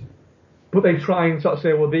they try and sort of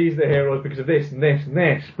say, well, these are the heroes because of this and this and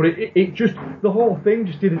this. But it just, the whole thing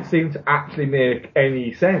just didn't seem to actually make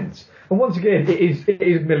any sense. And once again, it is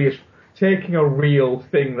Milius taking a real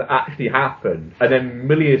thing that actually happened and then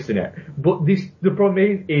Milius in it. But the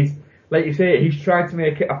problem is, like you say, he's trying to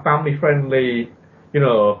make it a family-friendly,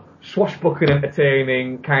 swashbuckling,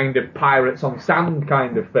 entertaining kind of pirates on sand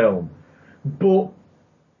kind of film, but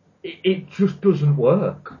it just doesn't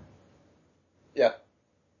work.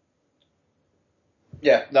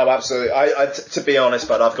 Yeah, no, absolutely. To be honest,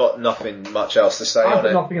 bud, I've got nothing much else to say on it. I've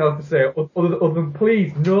got nothing else to say other than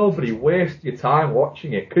please, nobody waste your time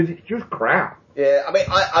watching it because it's just crap. Yeah, I mean,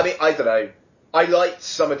 I don't know. I liked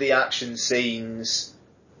some of the action scenes.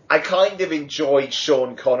 I kind of enjoyed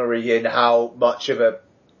Sean Connery in how much of a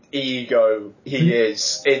ego he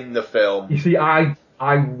is in the film. You see, I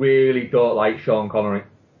really don't like Sean Connery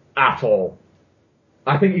at all.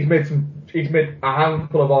 I think he's made a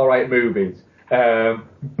handful of alright movies,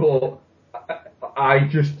 but I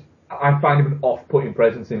find him an off-putting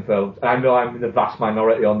presence in films. And I know I'm in the vast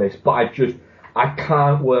minority on this, but I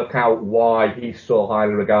can't work out why he's so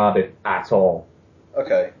highly regarded at all.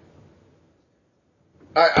 Okay.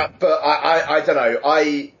 But I don't know.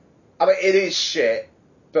 I mean, it is shit.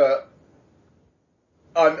 But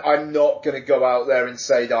I'm not going to go out there and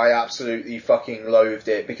say that I absolutely fucking loathed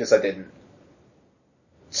it because I didn't.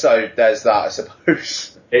 So there's that, I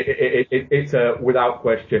suppose. It's without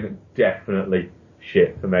question, definitely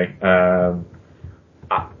shit for me.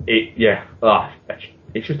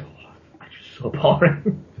 It's just so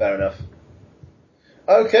boring. Fair enough.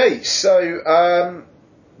 Okay, so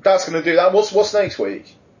that's going to do that. What's next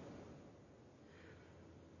week?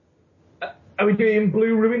 Are we doing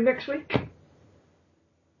Blue Ruin next week?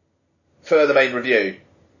 For the main review?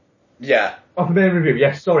 Yeah. Oh, for the main review,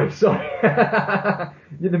 yes, sorry. The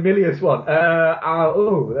Milius one.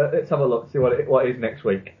 Let's have a look, see what is next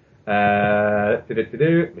week. Let's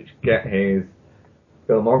get his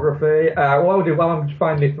filmography. What I'll do, while I'm just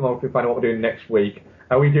finding his filmography, finding what we're doing next week.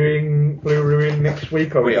 Are we doing Blue Ruin next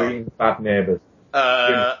week, or are we doing Bad Neighbours?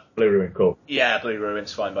 Blue Ruin, cool. Yeah, Blue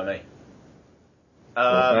Ruin's fine by me.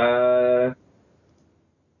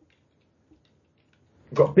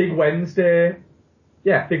 We've got Big Wednesday.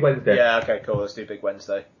 Yeah, Big Wednesday. Yeah, okay, cool. Let's do Big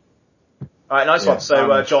Wednesday. Alright, nice one.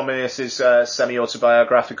 So, John Milius'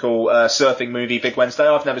 semi-autobiographical surfing movie, Big Wednesday.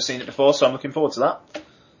 I've never seen it before, so I'm looking forward to that.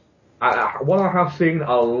 One I have seen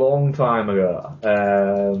a long time ago.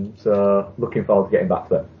 So, looking forward to getting back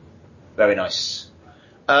to it. Very nice.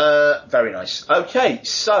 Very nice. Okay,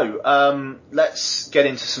 so, let's get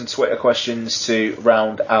into some Twitter questions to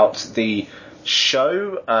round out the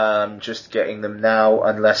show. Just getting them now,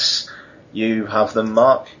 unless you have them,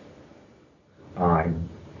 Mark. I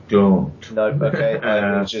don't. No, okay.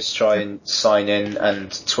 I will just try and sign in, and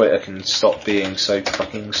Twitter can stop being so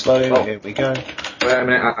fucking slow. Oh. Here we go. Wait a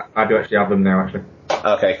minute, I do actually have them now, actually.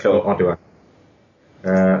 Okay, cool. Or do I?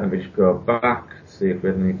 Let me just go back, see if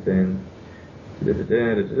there's anything.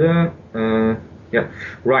 Yeah,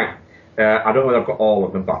 right. I don't know whether I've got all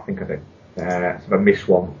of them, but I think I do. So if I miss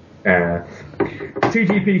one.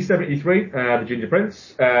 TGP73, the Ginger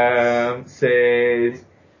Prince, says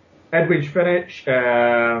Edwidge Fenech,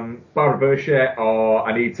 Barbara Burchett, or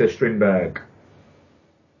Anita Strindberg.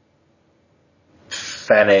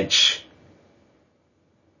 Fenech.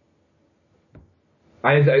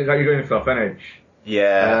 Is that you're going for Fenech?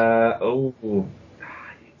 Yeah.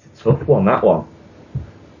 It's a tough one, that one.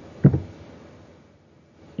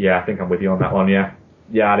 Yeah, I think I'm with you on that one, yeah.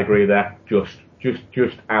 Yeah, I'd agree there. Just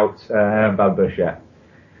out, Barbara Burchett.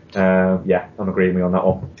 Yeah, I'm agreeing with you on that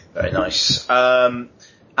one. Very nice.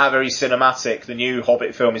 very cinematic. The new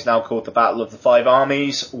Hobbit film is now called The Battle of the Five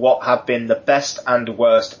Armies. What have been the best and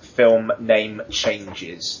worst film name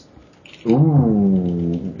changes?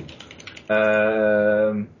 Ooh.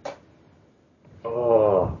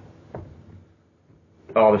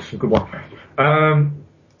 There's some good one.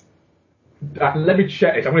 Let me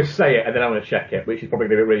check it. I'm going to say it and then I'm going to check it, which is probably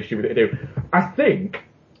going to be really stupid to do. I think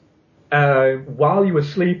While You Were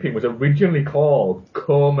Sleeping was originally called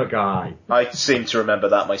Coma Guy. I seem to remember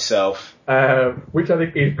that myself. Which I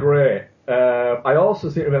think is great. I also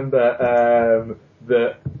seem to remember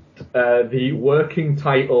that the working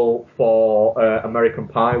title for American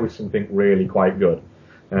Pie was something really quite good.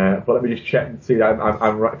 But let me just check and see that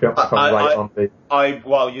I'm right on the...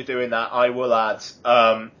 While you're doing that, I will add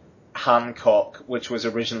Hancock, which was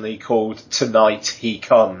originally called Tonight He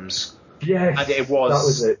Comes. Yes, and it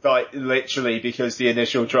was it. Like literally because the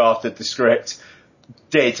initial draft of the script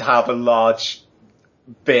did have a large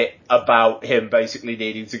bit about him basically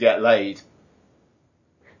needing to get laid.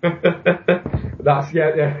 That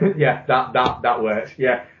works.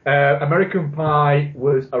 Yeah. American Pie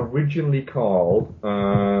was originally called.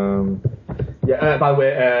 By the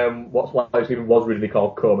way, What's Why You Sleeping was originally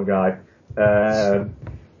called Coma Guy.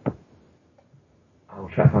 I'll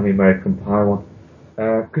try to find the American Pie one.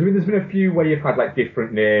 Because there's been a few where you've had like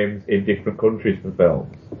different names in different countries for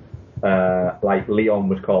films. Like Leon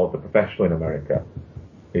was called The Professional in America.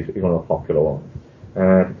 He's one of the popular ones.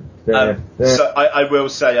 So I will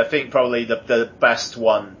say, I think probably the best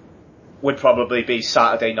one would probably be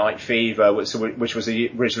Saturday Night Fever, which was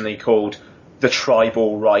originally called The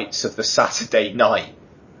Tribal Rights of the Saturday Night.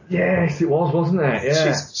 Yes, it was, wasn't it?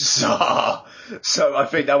 Yeah. So I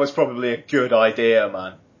think that was probably a good idea,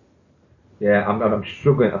 man. Yeah, I'm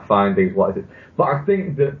struggling to find these. What is it? But I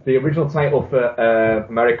think that the original title for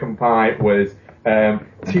American Pie was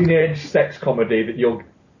teenage sex comedy that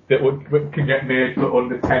can get made for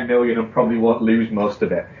under 10 million and probably won't lose most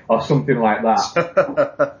of it, or something like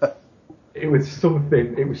that. It was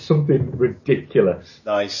something ridiculous.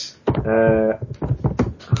 Nice. Go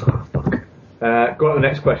on to the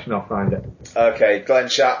next question, I'll find it. Okay, Glenn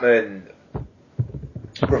Chapman.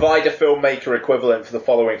 Provide a filmmaker equivalent for the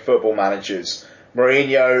following football managers: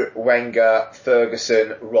 Mourinho, Wenger,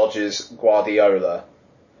 Ferguson, Rodgers, Guardiola.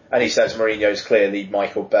 And he says Mourinho's clearly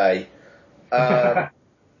Michael Bay. Who have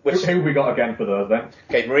we got again for those then?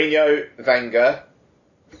 Okay, Mourinho, Wenger,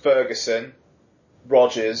 Ferguson,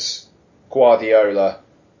 Rodgers, Guardiola.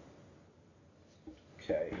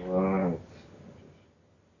 Okay. Right.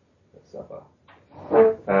 Let's have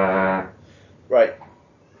right.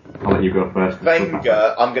 I'll let you go first.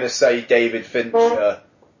 Wenger, I'm going to say David Fincher.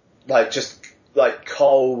 Like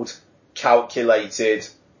cold, calculated,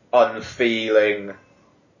 unfeeling,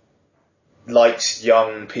 likes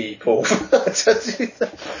young people. By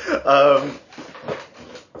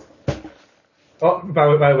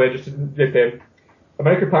the way, just to dip in,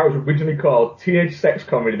 American Pie was originally called teenage sex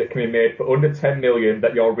comedy that can be made for under 10 million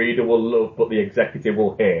that your reader will love but the executive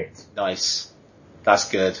will hate. Nice. That's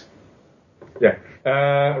good. Yeah.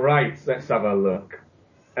 Right, let's have a look.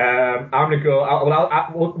 I'm going to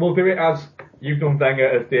go... We'll do it as you've done Wenger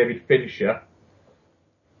as David Fincher.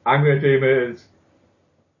 I'm going to do him as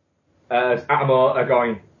Adamo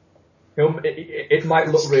Agoin. It might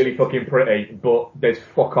look really fucking pretty, but there's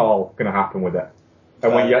fuck all going to happen with it.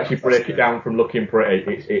 And when you actually break it down from looking pretty,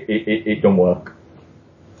 it don't work.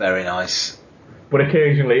 Very nice. But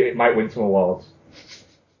occasionally it might win some awards.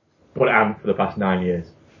 But it hasn't for the past 9 years.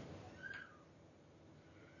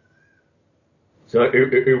 So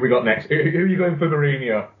who we got next? Who are you going for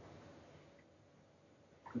Mourinho?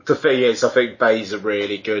 The thing is, I think Bay's a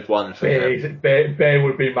really good one for him. Bay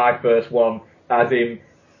would be my first one, as in,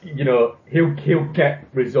 he'll get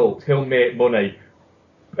results, he'll make money,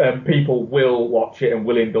 people will watch it and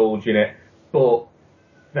will indulge in it, but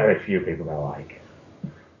very few people will like.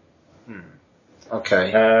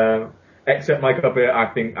 Okay. Except Michael Bay, I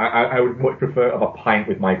think I would much prefer to have a pint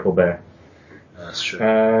with Michael Bay. That's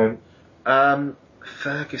true.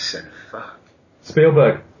 Ferguson, fuck.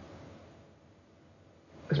 Spielberg.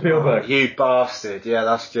 Oh, you bastard, yeah,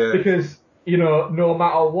 that's good. Because, no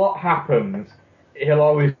matter what happens, he'll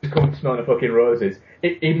always come to smell the fucking roses.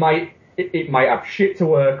 It might have shit to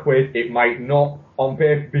work with, it might not on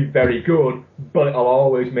paper be very good, but it'll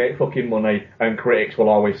always make fucking money, and critics will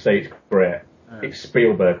always say it's great. It's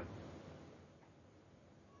Spielberg.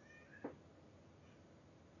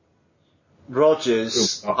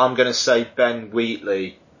 Rodgers, I'm going to say Ben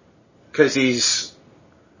Wheatley, because he's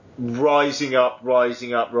rising up,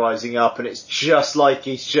 and it's just like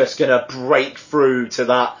he's just going to break through to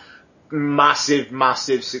that massive,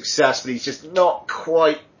 massive success, but he's just not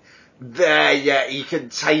quite there yet. He can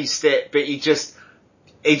taste it, but he just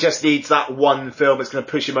needs that one film that's going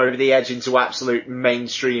to push him over the edge into absolute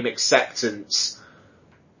mainstream acceptance.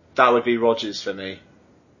 That would be Rogers for me.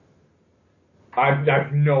 I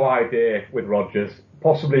have no idea with Rogers.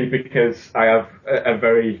 Possibly because I have a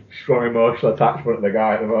very strong emotional attachment to the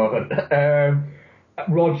guy at the moment.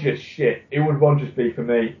 Rogers, shit. Who would Rogers be for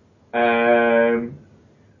me?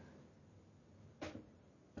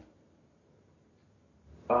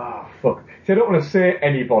 Fuck. See, I don't want to say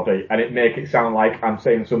anybody and it make it sound like I'm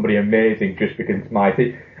saying somebody amazing just because it's my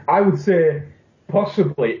team. I would say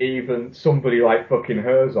possibly even somebody like fucking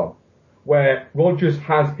Herzog, where Rogers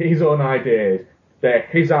has his own ideas. They're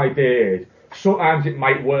his ideas. Sometimes it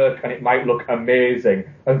might work and it might look amazing,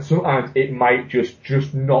 and sometimes it might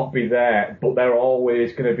just not be there, but they're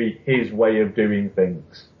always going to be his way of doing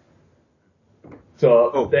things.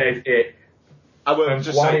 So there's it. I will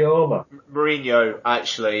just Guardiola. say Mourinho,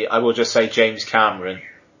 actually. I will just say James Cameron.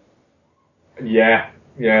 Yeah,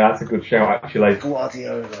 that's a good shout, actually.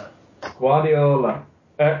 Guardiola.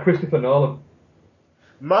 Christopher Nolan.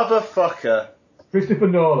 Motherfucker. Christopher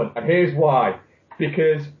Nolan, and here's why.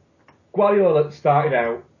 Because Guardiola started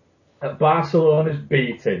out at Barcelona's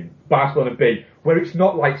B team, Barcelona B, where it's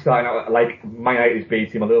not like starting out like Man United's B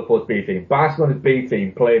team or Liverpool's B team. Barcelona's B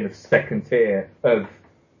team playing the second tier of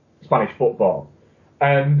Spanish football.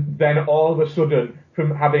 And then all of a sudden,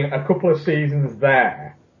 from having a couple of seasons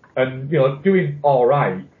there and, doing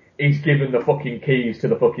alright, he's given the fucking keys to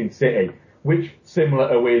the fucking city. Which,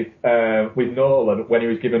 similar with Nolan, when he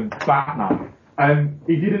was given Batman. And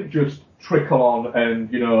he didn't just trickle on and,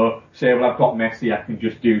 say, well, I've got Messi, I can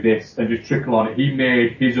just do this, and just trickle on it. He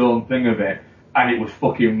made his own thing of it, and it was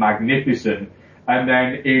fucking magnificent. And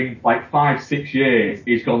then in, 5-6 years,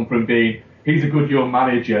 he's gone from being, he's a good young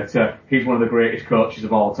manager, to he's one of the greatest coaches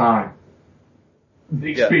of all time.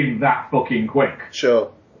 It's been that fucking quick.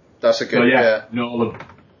 Sure. That's a good, Nolan.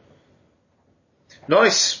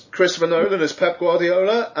 Nice. Christopher Nolan as Pep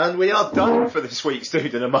Guardiola, and we are done for this week's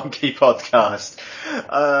Dude and a Monkey podcast.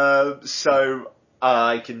 So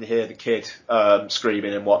I can hear the kid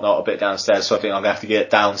screaming and whatnot a bit downstairs, so I think I'll have to get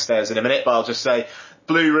downstairs in a minute, but I'll just say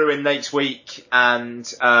Blue Ruin next week and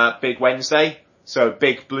Big Wednesday. So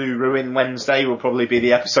Big Blue Ruin Wednesday will probably be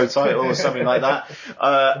the episode title or something like that.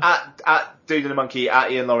 At Dude and the Monkey,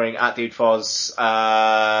 at Ian Loring, at Dude Foz,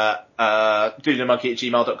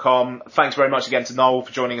 dudeandthemonkey@gmail.com. Thanks very much again to Noel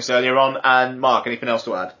for joining us earlier on. And Mark, anything else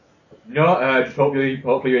to add? No, just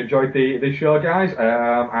hopefully you enjoyed the show, guys,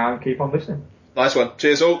 and keep on listening. Nice one.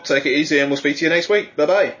 Cheers all. Take it easy and we'll speak to you next week. Bye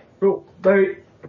bye. Cool. Bye.